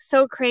it's like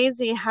so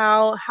crazy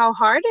how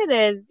hard it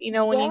is,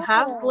 when you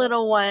have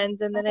little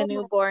ones and then a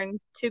newborn,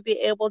 to be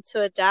able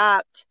to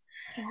adapt.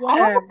 I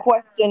have a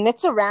question.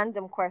 It's a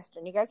random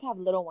question. You guys have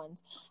little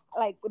ones,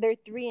 like they're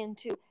 3 and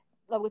 2.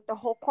 Like with the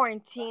whole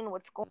quarantine,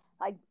 what's going?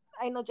 Like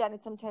I know,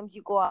 Janet, sometimes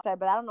you go outside,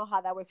 but I don't know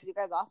how that works. You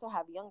guys also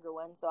have younger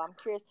ones, so I'm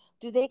curious.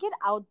 Do they get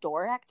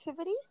outdoor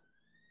activity?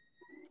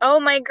 Oh,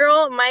 my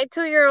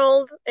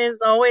 2-year-old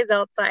is always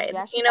outside.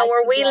 Yeah,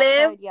 where we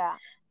live. Outside, yeah.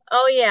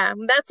 Oh, yeah.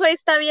 That's why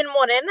está bien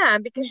morena,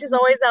 because she's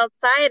always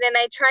outside. And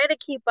I try to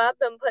keep up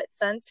and put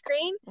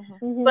sunscreen.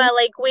 But,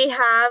 like, we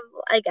have,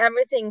 like,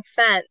 everything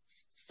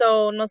fenced.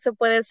 So, no se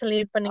puede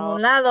salir por ningún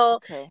lado.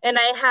 Okay. And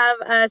I have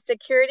a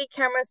security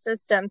camera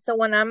system. So,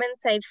 when I'm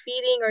inside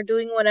feeding or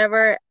doing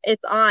whatever,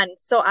 it's on.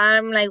 So,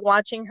 I'm, like,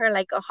 watching her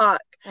like a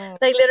hawk.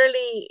 Like,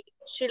 literally,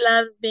 she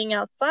loves being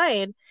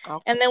outside.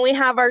 Okay. And then we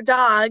have our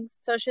dogs.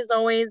 So, she's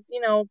always,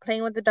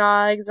 playing with the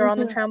dogs or on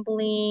the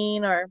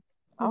trampoline or...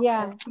 Okay.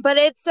 Yeah. But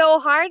it's so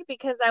hard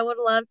because I would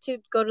love to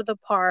go to the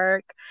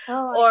park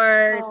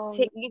or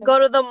go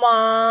to the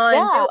mall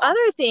and do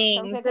other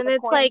things. And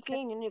it's like,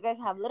 you guys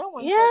have little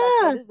ones. So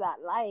like, what is that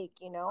like?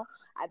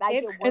 I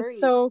get worried. It's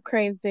so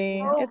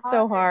crazy. It's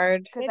so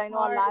hard. Because I know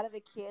a lot of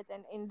the kids,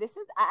 and this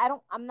is,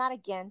 I'm not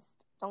against.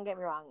 Don't get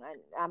me wrong.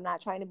 I'm not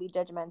trying to be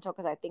judgmental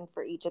because I think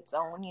for each its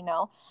own,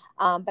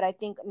 But I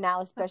think now,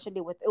 especially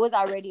it was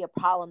already a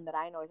problem that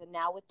I know. And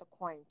now with the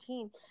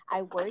quarantine,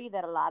 I worry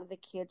that a lot of the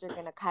kids are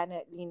going to kind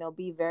of,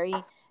 be very,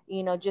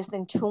 just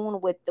in tune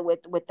with the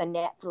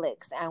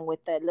Netflix and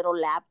with the little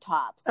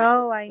laptops.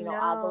 Oh, I know.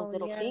 All those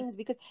little things,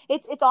 because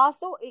it's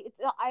also,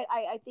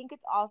 I think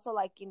it's also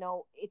like,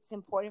 it's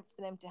important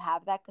for them to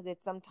have that because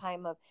it's some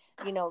time of,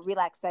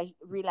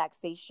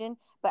 relaxation.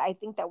 But I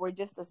think that we're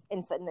just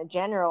in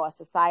general, a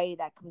society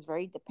that comes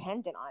very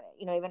dependent on it.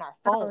 Even our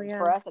phones.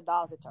 For us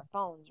adults, it's our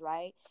phones,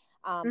 right?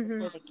 For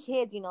the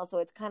kids, so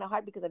it's kind of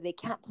hard because if they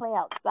can't play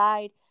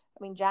outside,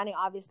 I mean, Johnny,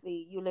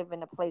 obviously you live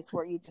in a place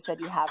where you just said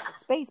you have the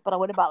space, but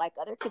what about like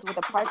other kids where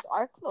the parks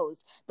are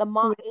closed? The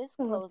mall is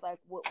closed. Like,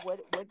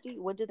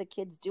 what do the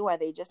kids do? Are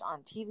they just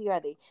on TV? Are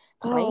they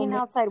playing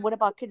outside? What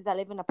about kids that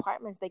live in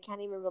apartments? They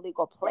can't even really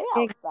go play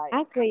outside.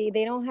 Exactly.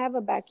 They don't have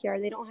a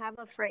backyard. They don't have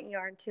a front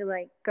yard to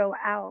like go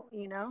out,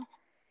 you know?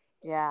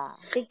 Yeah.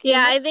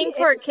 I think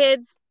for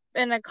kids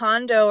in a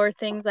condo or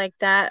things like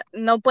that,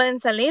 no pueden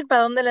salir.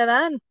 ¿Para dónde le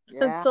dan?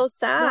 Yeah. It's so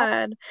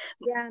sad.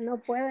 No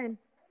pueden.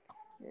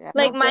 Yeah.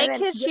 Like my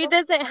kid, she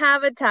doesn't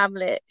have a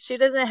tablet. She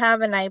doesn't have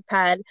an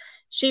iPad.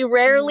 She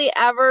rarely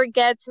ever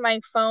gets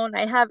my phone.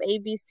 I have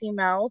ABC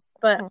Mouse,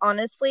 but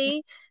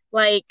honestly,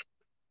 like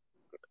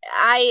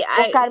my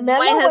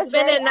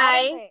husband and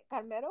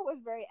Carmelo was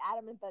very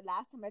adamant the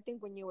last time, I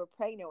think when you were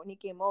pregnant, when he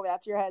came over,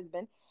 that's your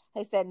husband.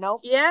 He said,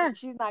 nope,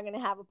 she's not going to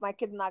have, my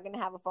kid's not going to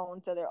have a phone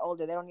until they're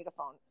older. They don't need a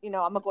phone. You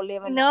know, I'm going to go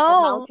live in the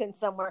mountains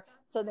somewhere,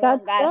 so they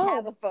don't got to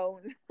have a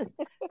phone.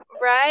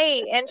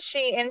 Right. And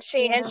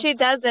she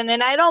doesn't.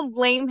 And I don't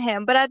blame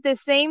him. But at the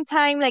same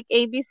time, like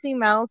ABC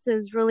Mouse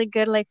is really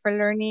good, like for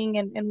learning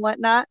and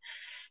whatnot.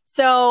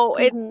 So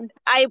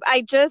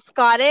I just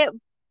got it.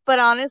 But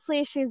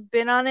honestly, she's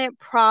been on it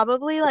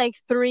probably like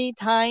 3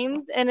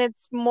 times. And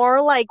it's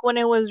more like when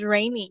it was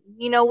raining.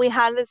 You know, we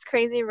had this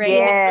crazy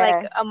rain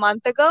like a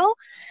month ago.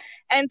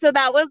 And so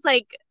that was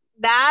like,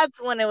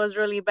 that's when it was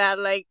really bad.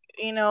 Like,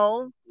 you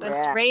know,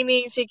 it's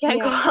raining. She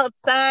can't go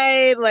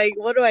outside. Like,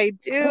 what do I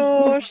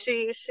do?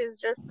 She's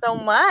just so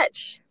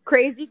much.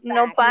 Crazy fact,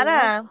 no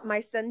para. My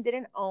son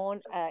didn't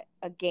own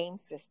a game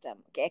system,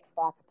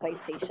 Xbox,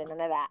 PlayStation, none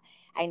of that.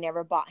 I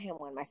never bought him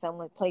one. My son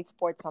played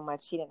sports so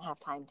much, he didn't have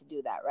time to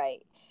do that,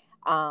 right?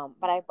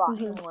 But I bought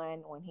him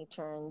one when he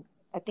turned,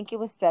 I think it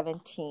was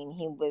 17.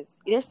 He was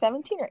either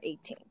 17 or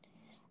 18.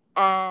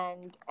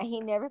 And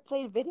he never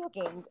played video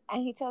games.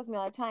 And he tells me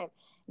all the time,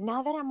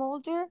 now that I'm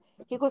older,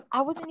 he goes,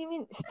 I wasn't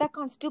even stuck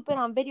on stupid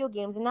on video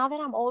games. And now that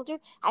I'm older,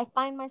 I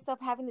find myself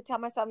having to tell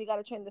myself, you got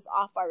to turn this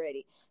off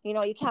already. You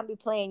know, you can't be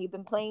playing. You've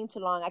been playing too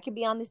long. I could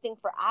be on this thing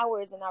for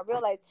hours. And I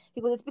realize,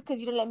 he goes, it's because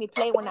you didn't let me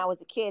play when I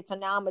was a kid. So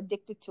now I'm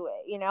addicted to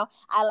it. You know,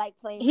 I like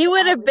playing. He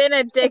would have been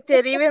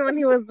addicted even when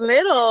he was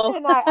little.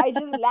 And I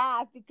just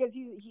laugh because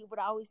he would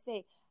always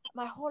say,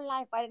 my whole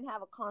life I didn't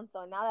have a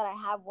console. Now that I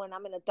have one,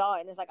 I'm an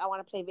adult, and it's like I want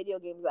to play video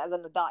games as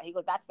an adult. He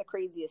goes, that's the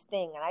craziest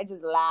thing. And I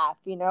just laugh,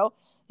 you know.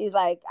 He's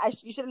like,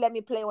 you should have let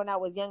me play when I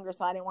was younger,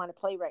 so I didn't want to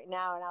play right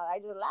now. And I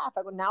just laugh.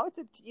 I go, now it's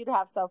up to you to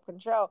have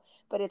self-control.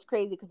 But it's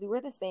crazy because we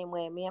were the same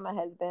way. Me and my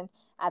husband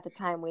at the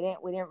time, we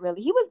didn't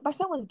really, my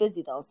son was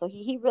busy though, so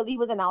he really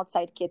was an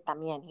outside kid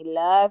también. He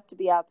loved to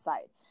be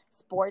outside.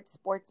 Sports.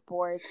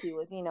 He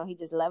was, you know, he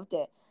just loved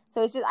it.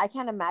 So it's just, I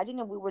can't imagine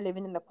if we were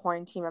living in the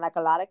quarantine, or like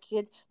a lot of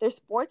kids, their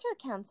sports are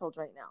canceled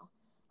right now.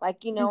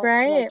 Like, you know,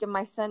 like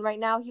my son right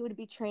now, he would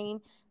be training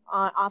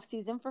on off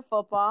season for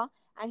football,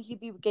 and he'd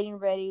be getting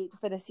ready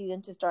for the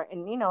season to start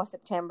in, you know,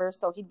 September.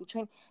 So he'd be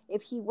training.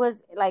 If he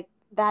was like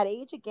that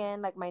age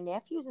again, like my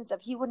nephews and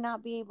stuff, he would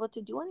not be able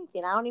to do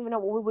anything. I don't even know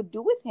what we would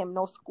do with him.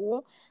 No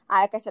school.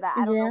 Like I said,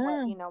 I don't know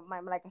what, you know,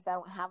 like I said, I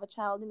don't have a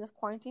child in this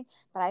quarantine,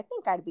 but I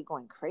think I'd be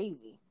going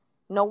crazy.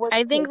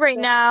 I think right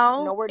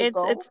now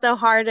it's the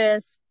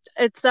hardest.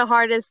 It's the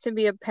hardest to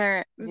be a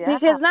parent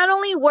because not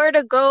only where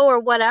to go or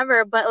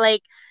whatever, but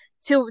like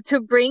to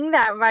bring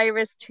that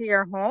virus to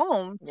your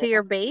home, to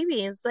your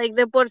babies. Like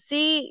the por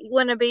sí,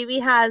 when a baby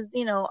has,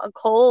 you know, a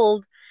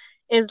cold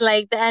is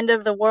like the end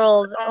of the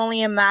world.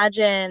 Only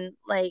imagine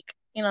like,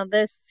 you know,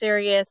 this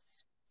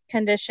serious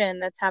condition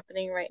that's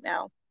happening right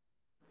now.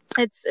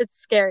 It's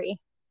scary.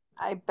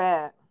 I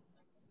bet.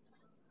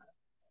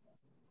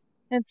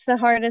 It's the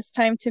hardest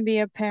time to be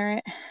a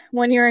parent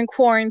when you're in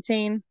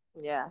quarantine.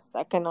 Yes,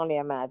 I can only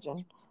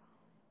imagine.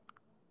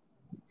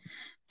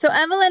 So,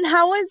 Evelyn,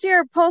 how was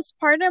your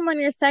postpartum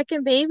on your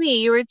second baby?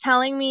 You were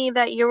telling me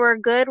that you were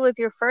good with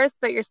your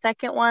first, but your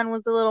second one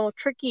was a little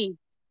tricky.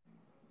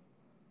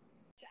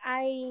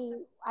 I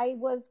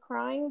was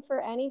crying for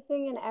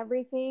anything and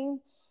everything.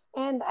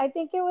 And I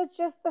think it was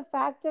just the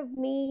fact of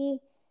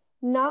me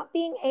not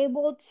being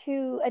able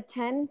to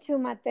attend to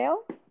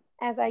Mateo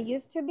as I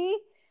used to be.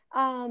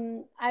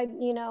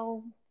 You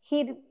know,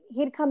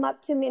 he'd come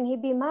up to me and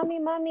he'd be, mommy,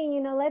 you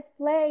know, let's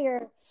play,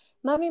 or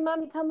mommy,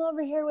 come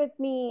over here with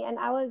me. And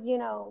I was, you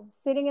know,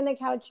 sitting in the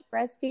couch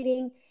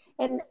breastfeeding,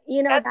 and,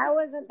 you know,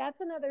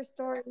 that's another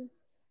story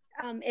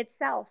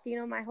itself, you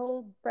know, my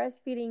whole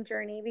breastfeeding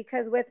journey,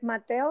 because with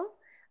Mateo,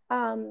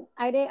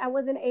 I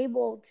wasn't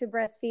able to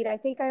breastfeed. I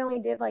think I only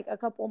did like a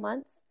couple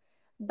months,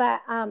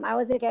 but I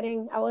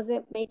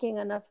wasn't making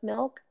enough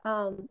milk.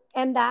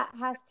 And that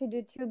has to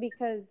do too,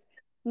 because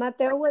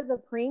Mateo was a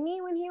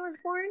preemie when he was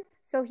born,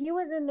 so he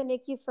was in the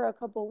NICU for a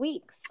couple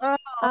weeks.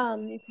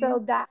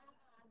 So that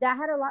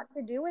had a lot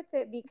to do with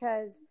it,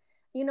 because,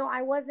 you know,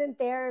 I wasn't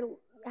there,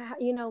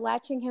 you know,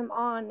 latching him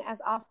on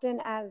as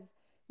often as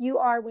you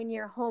are when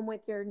you're home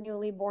with your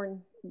newly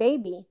born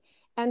baby.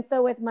 And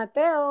so with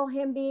Mateo,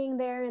 him being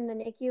there in the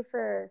NICU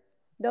for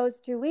those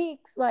 2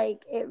 weeks,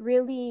 like, it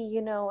really,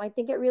 you know, I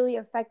think it really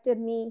affected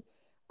me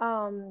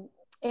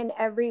in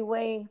every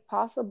way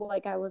possible.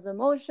 Like I was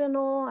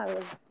emotional.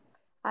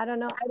 I don't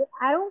know.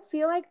 I don't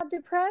feel like I'm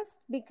depressed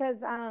because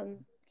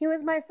he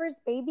was my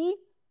first baby.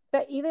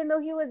 But even though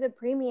he was a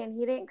preemie and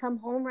he didn't come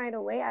home right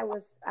away, I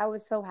was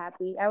so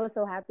happy. I was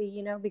so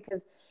happy,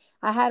 because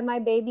I had my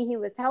baby. He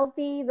was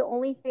healthy. The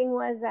only thing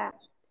was that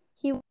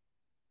he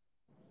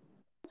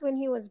when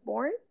he was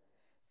born.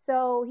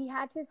 So he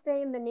had to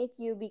stay in the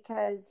NICU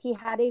because he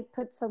had to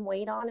put some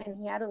weight on and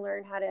he had to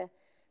learn how to,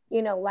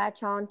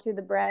 latch on to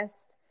the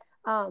breast.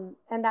 And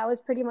that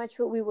was pretty much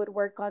what we would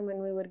work on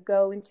when we would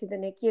go into the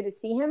NICU to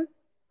see him.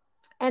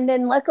 And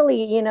then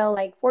luckily,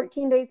 like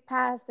 14 days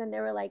passed and they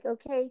were like,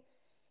 okay,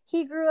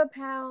 he grew a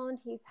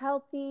pound, he's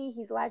healthy,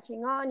 he's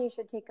latching on, you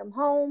should take him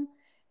home.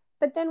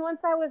 But then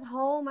once I was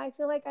home, I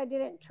feel like I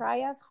didn't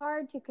try as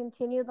hard to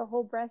continue the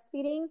whole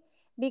breastfeeding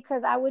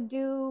because I would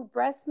do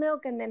breast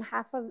milk and then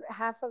half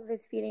of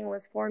his feeding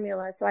was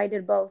formula. So I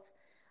did both.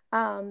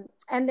 And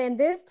then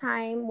this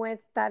time with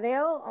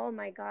Tadeo, oh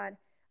my God,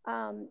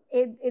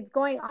 it's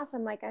going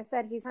awesome. Like I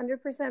said, he's 100%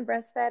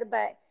 breastfed,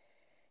 but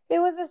it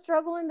was a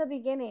struggle in the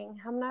beginning.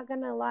 I'm not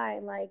going to lie.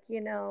 Like,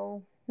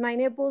 my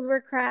nipples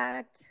were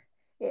cracked.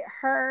 It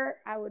hurt.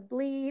 I would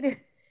bleed.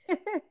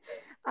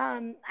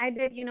 I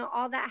did,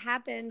 all that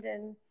happened.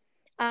 And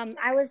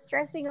I was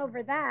stressing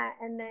over that.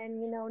 And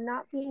then,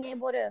 not being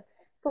able to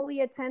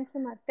fully attend to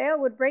Mateo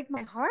would break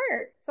my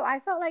heart. So I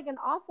felt like an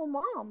awful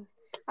mom.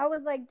 I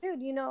was like,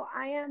 dude,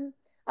 I am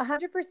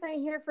 100%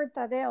 here for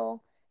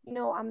Tadeo.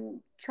 I'm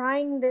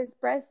trying this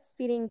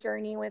breastfeeding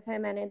journey with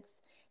him and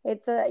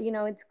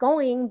it's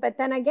going, but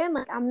then again,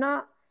 like I'm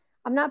not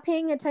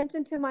paying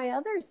attention to my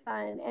other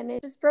son and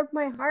it just broke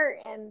my heart.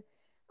 And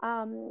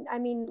I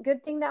mean,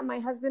 good thing that my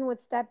husband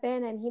would step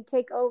in and he'd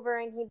take over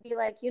and he'd be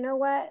like, you know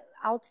what,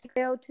 I'll take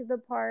Leo to the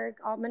park,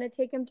 I'm going to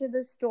take him to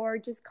the store,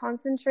 just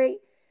concentrate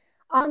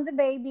on the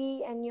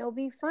baby and you'll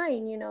be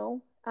fine.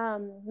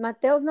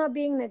 Mateo's not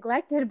being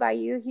neglected by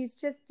you. He's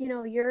just,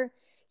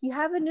 you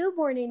have a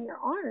newborn in your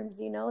arms,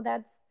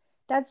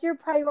 that's your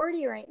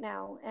priority right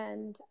now.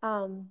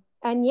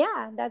 And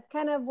yeah, that's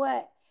kind of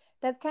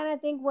I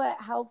think what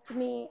helped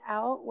me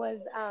out was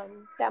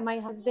that my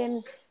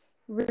husband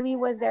really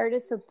was there to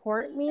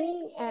support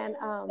me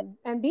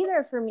and be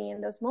there for me in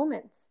those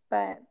moments.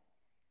 But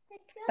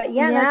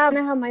yeah, that's kind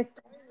of how my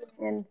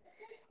story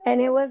and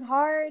it was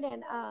hard.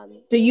 And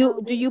do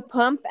you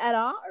pump at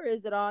all, or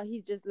is it all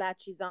he just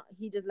latches on?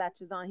 He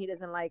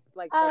doesn't like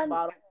the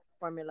bottle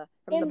formula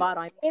from the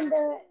bottle. In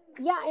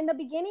the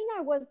beginning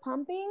I was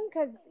pumping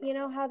because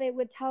how they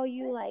would tell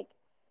you like,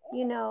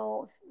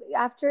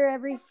 after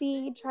every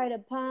feed try to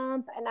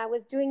pump, and I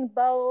was doing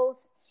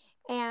both.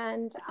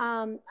 And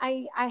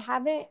I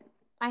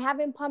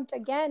haven't pumped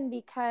again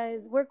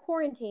because we're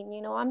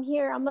quarantined. I'm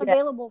here, I'm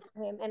available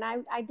for him, and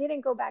I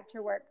didn't go back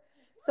to work.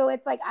 So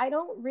it's like I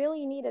don't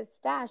really need a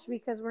stash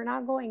because we're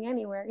not going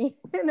anywhere.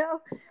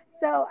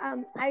 So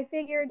I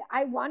figured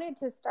I wanted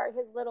to start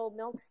his little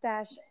milk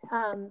stash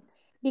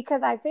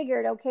because I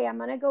figured, okay, I'm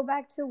gonna go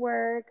back to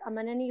work, I'm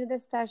gonna need the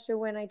stash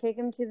when I take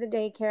him to the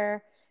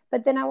daycare.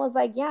 But then I was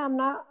like, yeah, I'm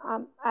not,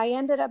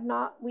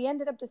 we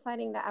ended up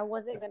deciding that I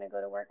wasn't going to go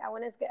to work. I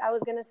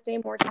was going to stay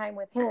more time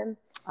with him.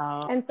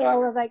 And so I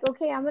was like,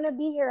 okay, I'm going to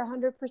be here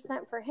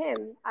 100% for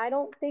him. I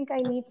don't think I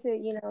need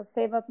to,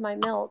 save up my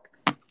milk.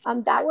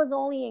 That was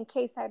only in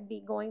case I'd be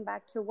going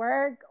back to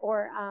work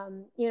or,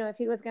 if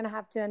he was going to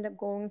have to end up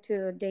going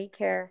to a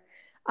daycare.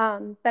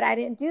 But I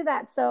didn't do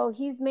that. So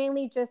he's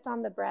mainly just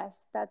on the breast.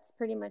 That's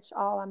pretty much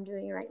all I'm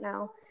doing right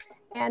now.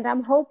 And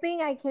I'm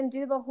hoping I can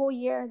do the whole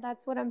year.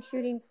 That's what I'm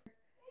shooting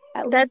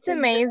for. That's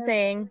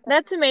amazing.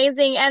 That's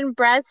amazing. And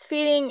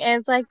breastfeeding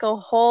is like a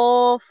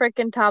whole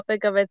freaking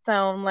topic of its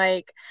own.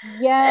 Like,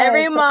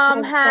 every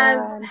mom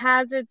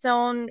has its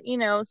own,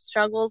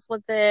 struggles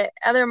with it.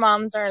 Other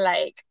moms are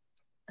like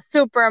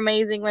super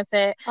amazing with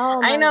it.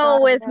 I know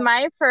with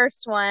my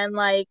first one,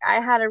 like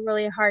I had a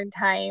really hard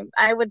time.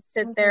 I would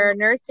sit there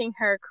nursing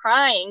her,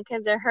 crying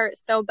because it hurt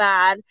so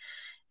bad.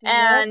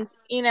 And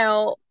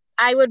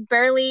I would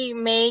barely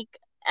make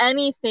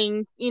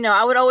anything.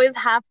 I would always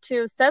have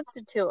to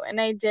substitute, and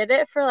I did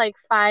it for like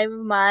 5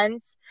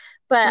 months,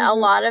 but a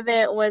lot of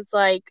it was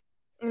like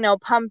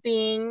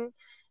pumping.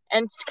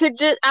 And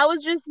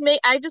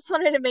I just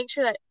wanted to make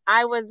sure that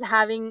I was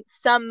having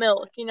some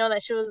milk,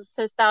 that se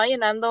estaba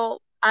llenando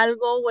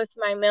algo with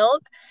my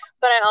milk,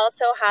 but I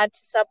also had to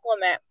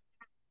supplement.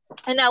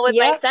 And now with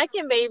my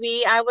second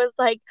baby, I was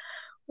like,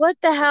 what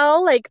the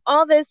hell? Like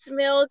all this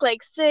milk,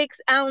 like 6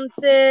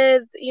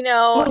 ounces,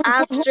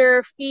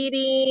 after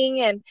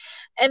feeding, and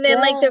then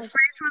like the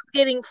fridge was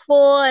getting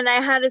full and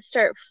I had to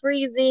start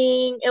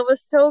freezing. It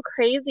was so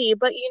crazy.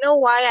 But you know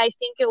why? I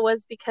think it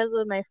was because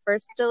of my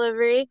first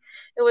delivery.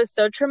 It was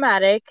so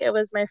traumatic. It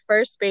was my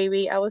first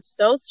baby. I was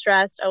so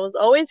stressed. I was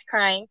always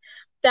crying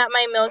that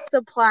my milk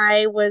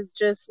supply was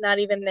just not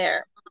even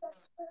there.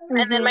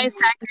 And then my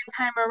second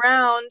time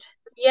around,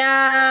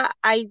 I,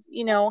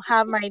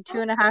 have my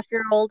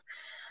 2.5-year-old,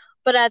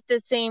 but at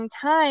the same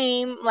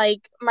time,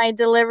 like my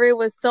delivery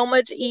was so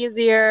much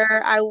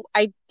easier.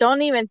 I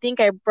don't even think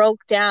I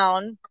broke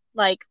down.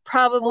 like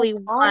probably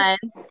That's awesome.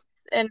 once,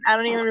 and I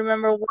don't even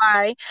remember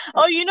why.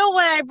 Oh, you know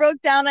why I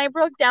broke down? I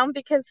broke down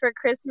because for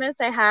Christmas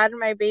I had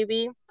my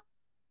baby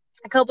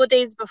a couple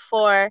days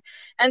before,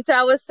 and so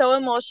I was so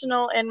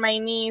emotional, and my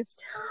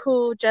niece,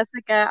 who,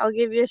 Jessica, I'll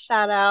give you a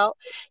shout out,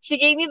 she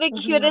gave me the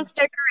cutest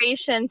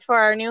decorations for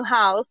our new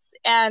house.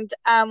 And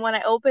when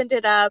I opened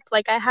it up,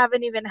 like, I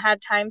haven't even had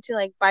time to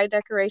like buy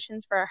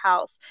decorations for our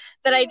house,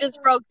 that I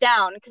just broke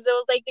down because it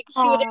was like the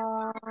cutest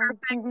Aw.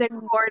 perfect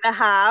decor to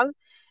have,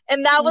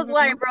 and that was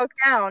why I broke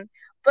down.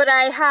 But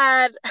I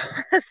had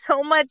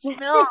so much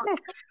milk.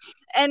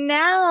 And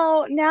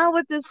now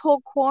with this whole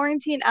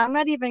quarantine, I'm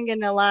not even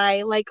gonna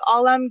lie, like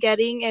all I'm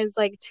getting is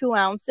like 2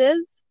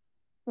 ounces,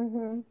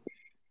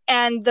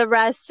 and the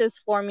rest is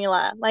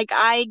formula. Like,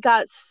 I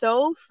got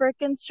so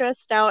freaking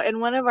stressed out.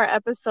 In one of our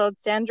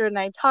episodes, Sandra and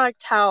I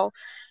talked how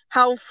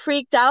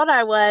freaked out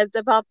I was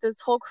about this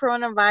whole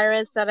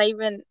coronavirus, that I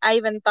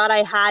even thought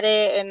I had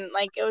it, and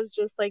like it was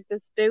just like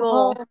this big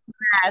old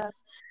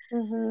mess.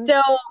 So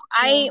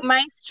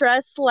my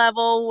stress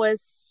level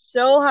was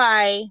so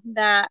high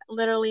that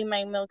literally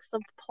my milk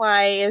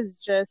supply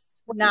is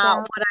just not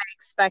what I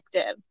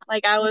expected.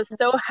 Like, I was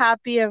so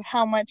happy of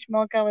how much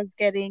milk I was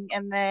getting,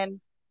 and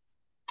then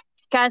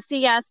casi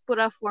ya es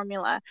pura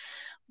formula.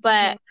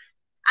 But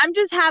I'm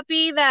just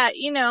happy that,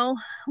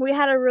 we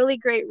had a really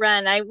great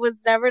run. I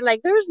was never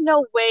like, there's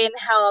no way in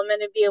hell I'm going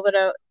to be able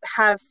to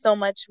have so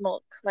much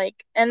milk.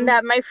 Like, and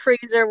that my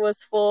freezer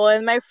was full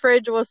and my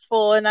fridge was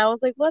full. And I was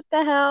like, what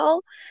the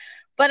hell?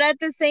 But at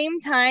the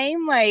same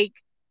time, like,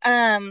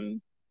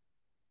 even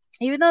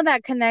though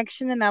that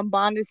connection and that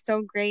bond is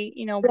so great,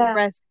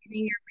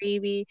 breastfeeding your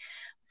baby,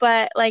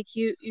 but like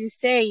you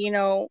say,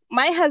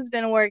 my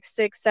husband works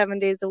 6-7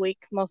 days a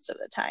week most of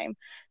the time,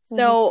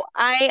 so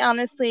I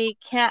honestly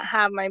can't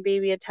have my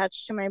baby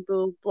attached to my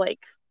boob like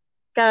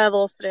cada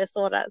 2-3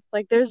 horas.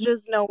 Like, there's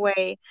just no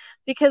way,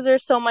 because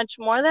there's so much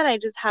more that I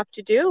just have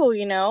to do.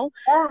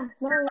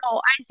 So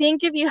I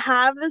think if you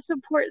have the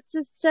support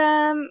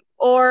system,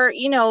 or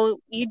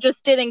you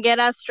just didn't get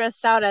as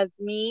stressed out as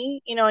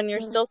me, and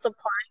you're still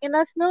supplying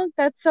enough milk,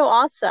 that's so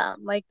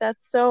awesome. Like,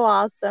 that's so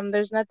awesome.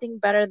 There's nothing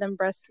better than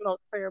breast milk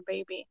for your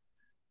baby.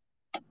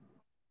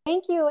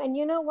 Thank you. And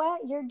you know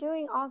what? You're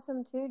doing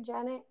awesome too,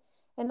 Janet.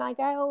 And like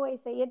I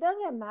always say, it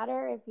doesn't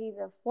matter if he's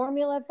a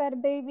formula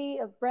fed baby,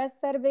 a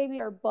breastfed baby,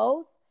 or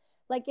both.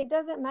 Like, it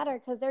doesn't matter,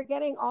 because they're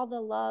getting all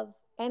the love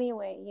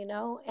anyway,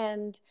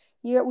 And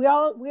we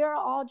are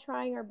all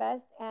trying our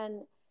best,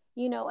 and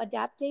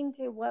adapting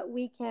to what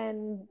we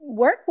can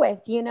work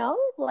with.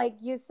 Like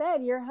you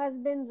said, your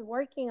husband's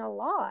working a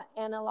lot,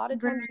 and a lot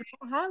of times you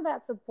don't have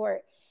that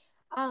support.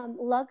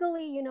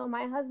 Luckily,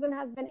 my husband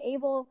has been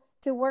able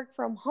to work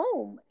from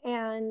home,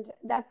 and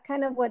that's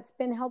kind of what's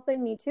been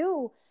helping me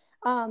too.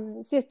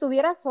 Si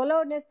estuviera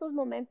solo en estos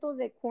momentos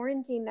de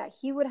quarantine that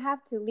he would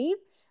have to leave,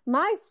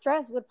 my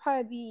stress would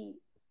probably be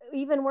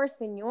even worse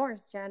than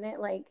yours, Janet.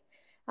 Like,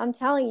 I'm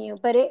telling you.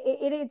 But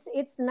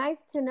it's nice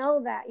to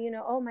know that,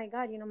 oh my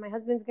God, my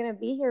husband's gonna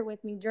be here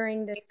with me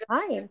during this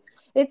time.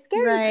 It's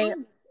scary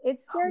times.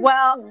 It's scary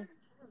times.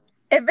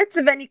 If it's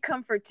of any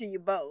comfort to you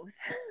both,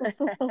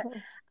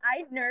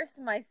 I nursed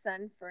my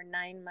son for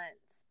 9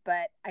 months,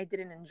 but I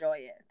didn't enjoy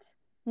it.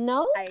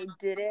 No? I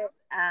did it.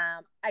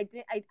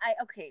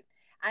 Okay.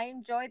 I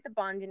enjoyed the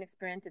bonding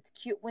experience. It's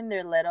cute when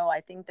they're little.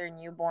 I think they're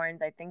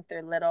newborns. I think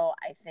they're little.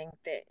 I think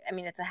that,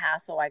 it's a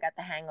hassle. I got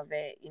the hang of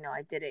it.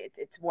 I did it.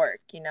 It's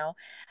work,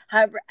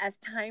 However, as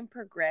time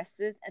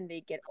progresses and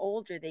they get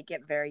older, they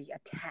get very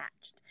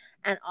attached,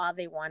 and all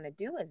they want to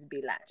do is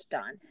be latched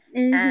on.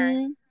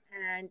 And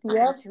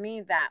to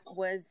me, that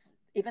was,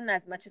 even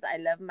as much as I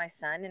love my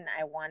son and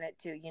I wanted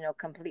to,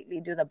 completely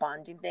do the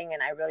bonding thing,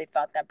 and I really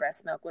felt that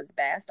breast milk was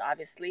best,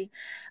 obviously,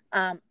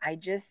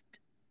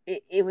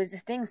 it was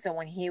this thing. So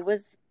when he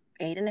was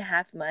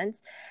 8.5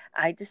 months,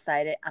 I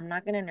decided I'm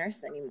not going to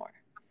nurse anymore.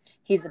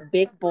 He's a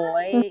big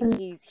boy.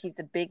 He's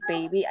a big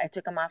baby. I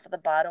took him off of the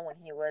bottle when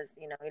he was,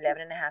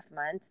 11.5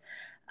 months.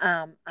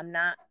 I'm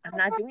not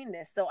doing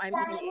this. So I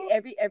mean,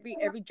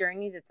 every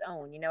journey is its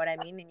own, you know what I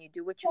mean? And you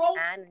do what you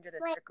can under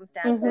the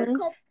circumstances.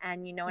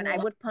 And, and I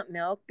would pump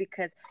milk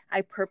because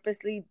I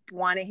purposely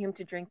wanted him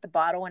to drink the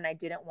bottle, and I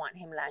didn't want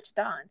him latched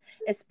on,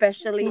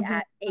 especially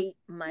at 8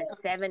 months,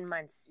 7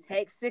 months,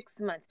 6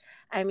 months.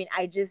 I mean,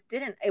 I just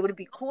didn't. It would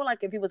be cool,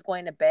 like, if he was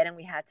going to bed and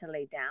we had to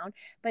lay down.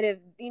 But if,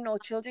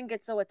 children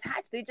get so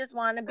attached, they just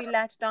want to be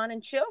latched on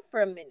and chill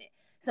for a minute.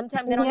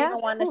 Sometimes they don't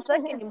even want to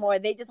suck anymore.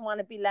 They just want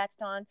to be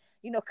latched on,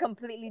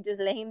 completely just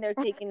laying there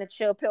taking a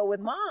chill pill with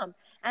mom.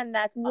 And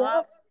that's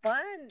all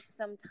fun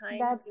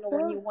sometimes,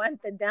 when you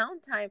want the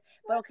downtime.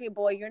 But okay,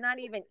 boy, you're not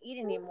even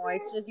eating anymore.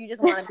 It's just, you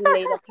just want to be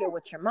laid up here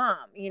with your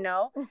mom, we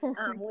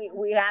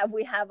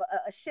have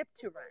a ship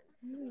to run.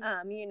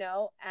 You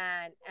know,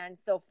 and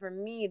so for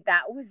me,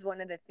 that was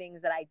one of the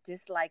things that I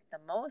disliked the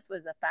most,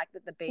 was the fact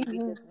that the baby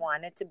just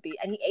wanted to be,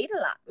 and he ate a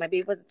lot. My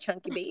baby was a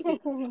chunky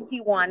baby.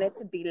 He wanted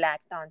to be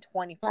latched on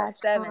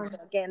 24/7. So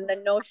again, the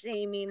no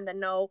shaming, the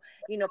no,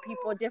 you know,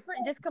 people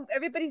different, just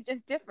everybody's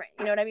just different.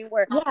 You know what I mean?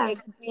 Where it could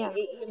be,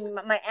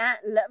 my aunt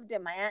loved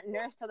it. My aunt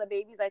nursed till the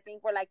babies, I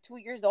think, were like 2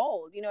 years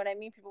old. You know what I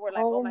mean? People were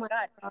like, oh my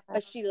God.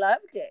 But she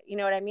loved it. You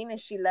know what I mean? And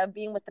she loved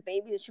being with the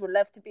baby. She would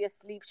love to be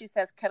asleep. She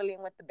says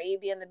cuddling with the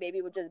baby, and the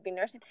baby would just be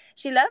nursing.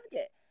 She loved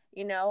it.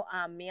 You know,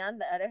 me on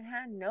the other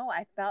hand, no,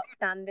 I felt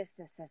tan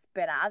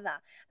desesperada.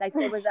 Like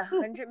there was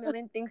 100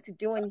 million things to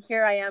do, and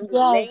here I am just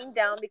laying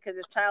down because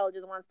this child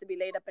just wants to be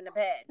laid up in a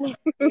bed,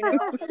 you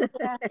know?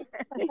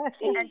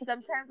 And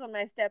sometimes when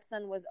my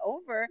stepson was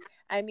over,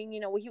 I mean,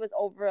 you know, he was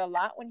over a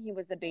lot when he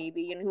was a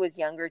baby, and he was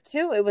younger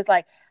too. It was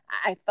like,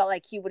 I felt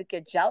like he would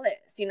get jealous,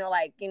 you know,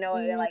 like, you know,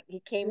 like he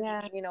came,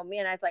 you know, me,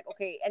 and I was like,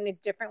 okay. And it's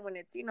different when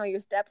it's, you know,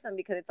 your stepson,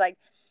 because it's like,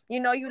 you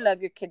know, you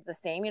love your kids the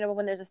same, you know, but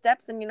when there's a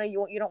stepson, you know,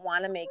 you don't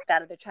want to make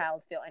that other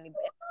child feel any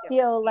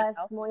less,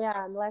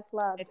 less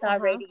love. It's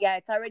already,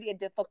 it's already a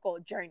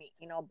difficult journey,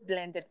 you know,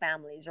 blended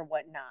families or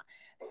whatnot.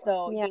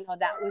 So, you know,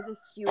 that was a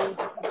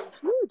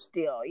huge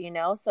deal, you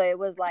know? So it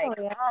was like,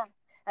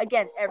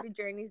 again, every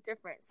journey is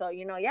different. So,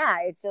 you know,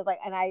 it's just like,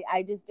 and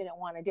I just didn't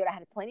want to do it. I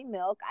had plenty of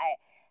milk.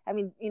 I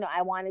mean, you know,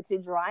 I wanted to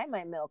dry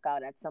my milk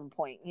out at some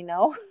point, you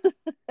know?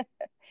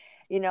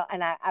 You know,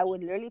 and I would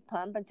literally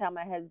pump and tell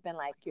my husband,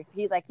 like,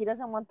 he's like, he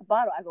doesn't want the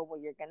bottle. I go, well,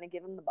 you're going to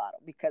give him the bottle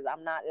because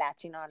I'm not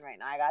latching on right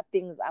now. I got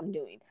things I'm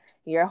doing.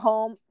 You're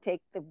home,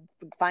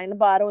 find the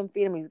bottle and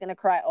feed him. He's going to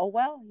cry. Oh,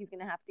 well, he's going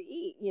to have to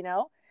eat, you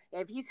know.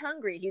 If he's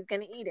hungry, he's going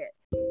to eat it.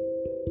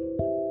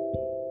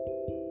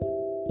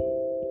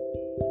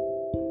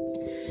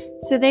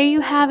 So there you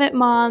have it,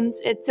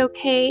 moms. It's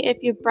okay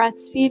if you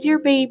breastfeed your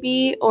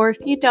baby, or if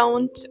you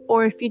don't,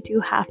 or if you do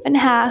half and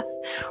half,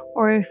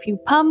 or if you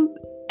pump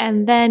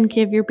and then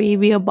give your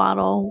baby a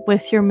bottle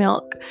with your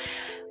milk.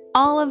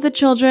 All of the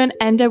children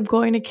end up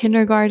going to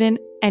kindergarten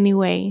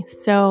anyway.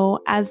 So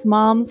as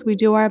moms, we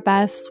do our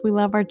best. We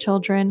love our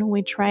children.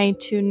 We try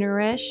to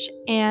nourish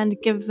and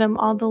give them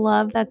all the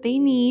love that they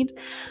need.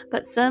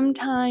 But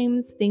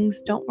sometimes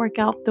things don't work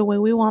out the way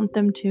we want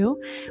them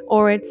to,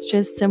 or it's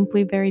just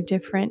simply very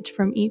different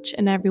from each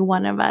and every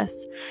one of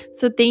us.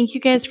 So thank you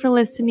guys for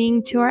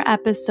listening to our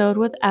episode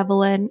with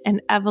Evelyn.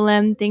 And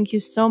Evelyn, thank you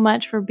so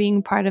much for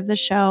being part of the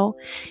show.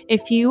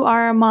 If you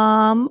are a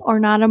mom or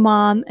not a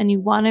mom and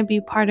you want to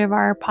be part of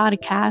our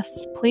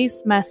podcast,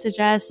 please message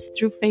us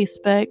through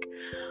Facebook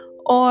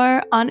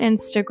or on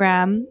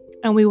Instagram,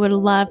 and we would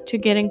love to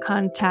get in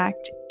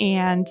contact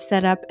and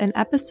set up an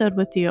episode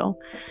with you.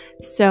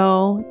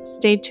 So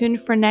stay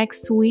tuned for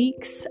next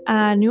week's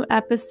new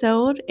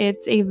episode.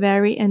 It's a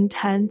very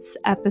intense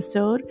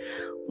episode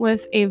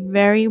with a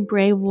very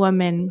brave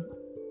woman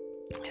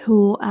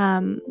who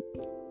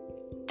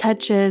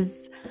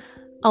touches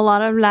a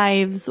lot of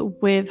lives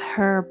with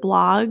her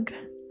blog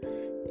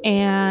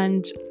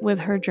and with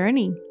her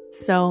journey.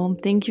 So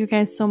thank you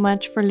guys so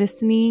much for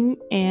listening,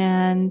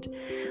 and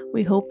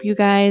we hope you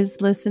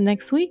guys listen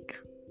next week.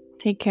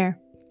 Take care.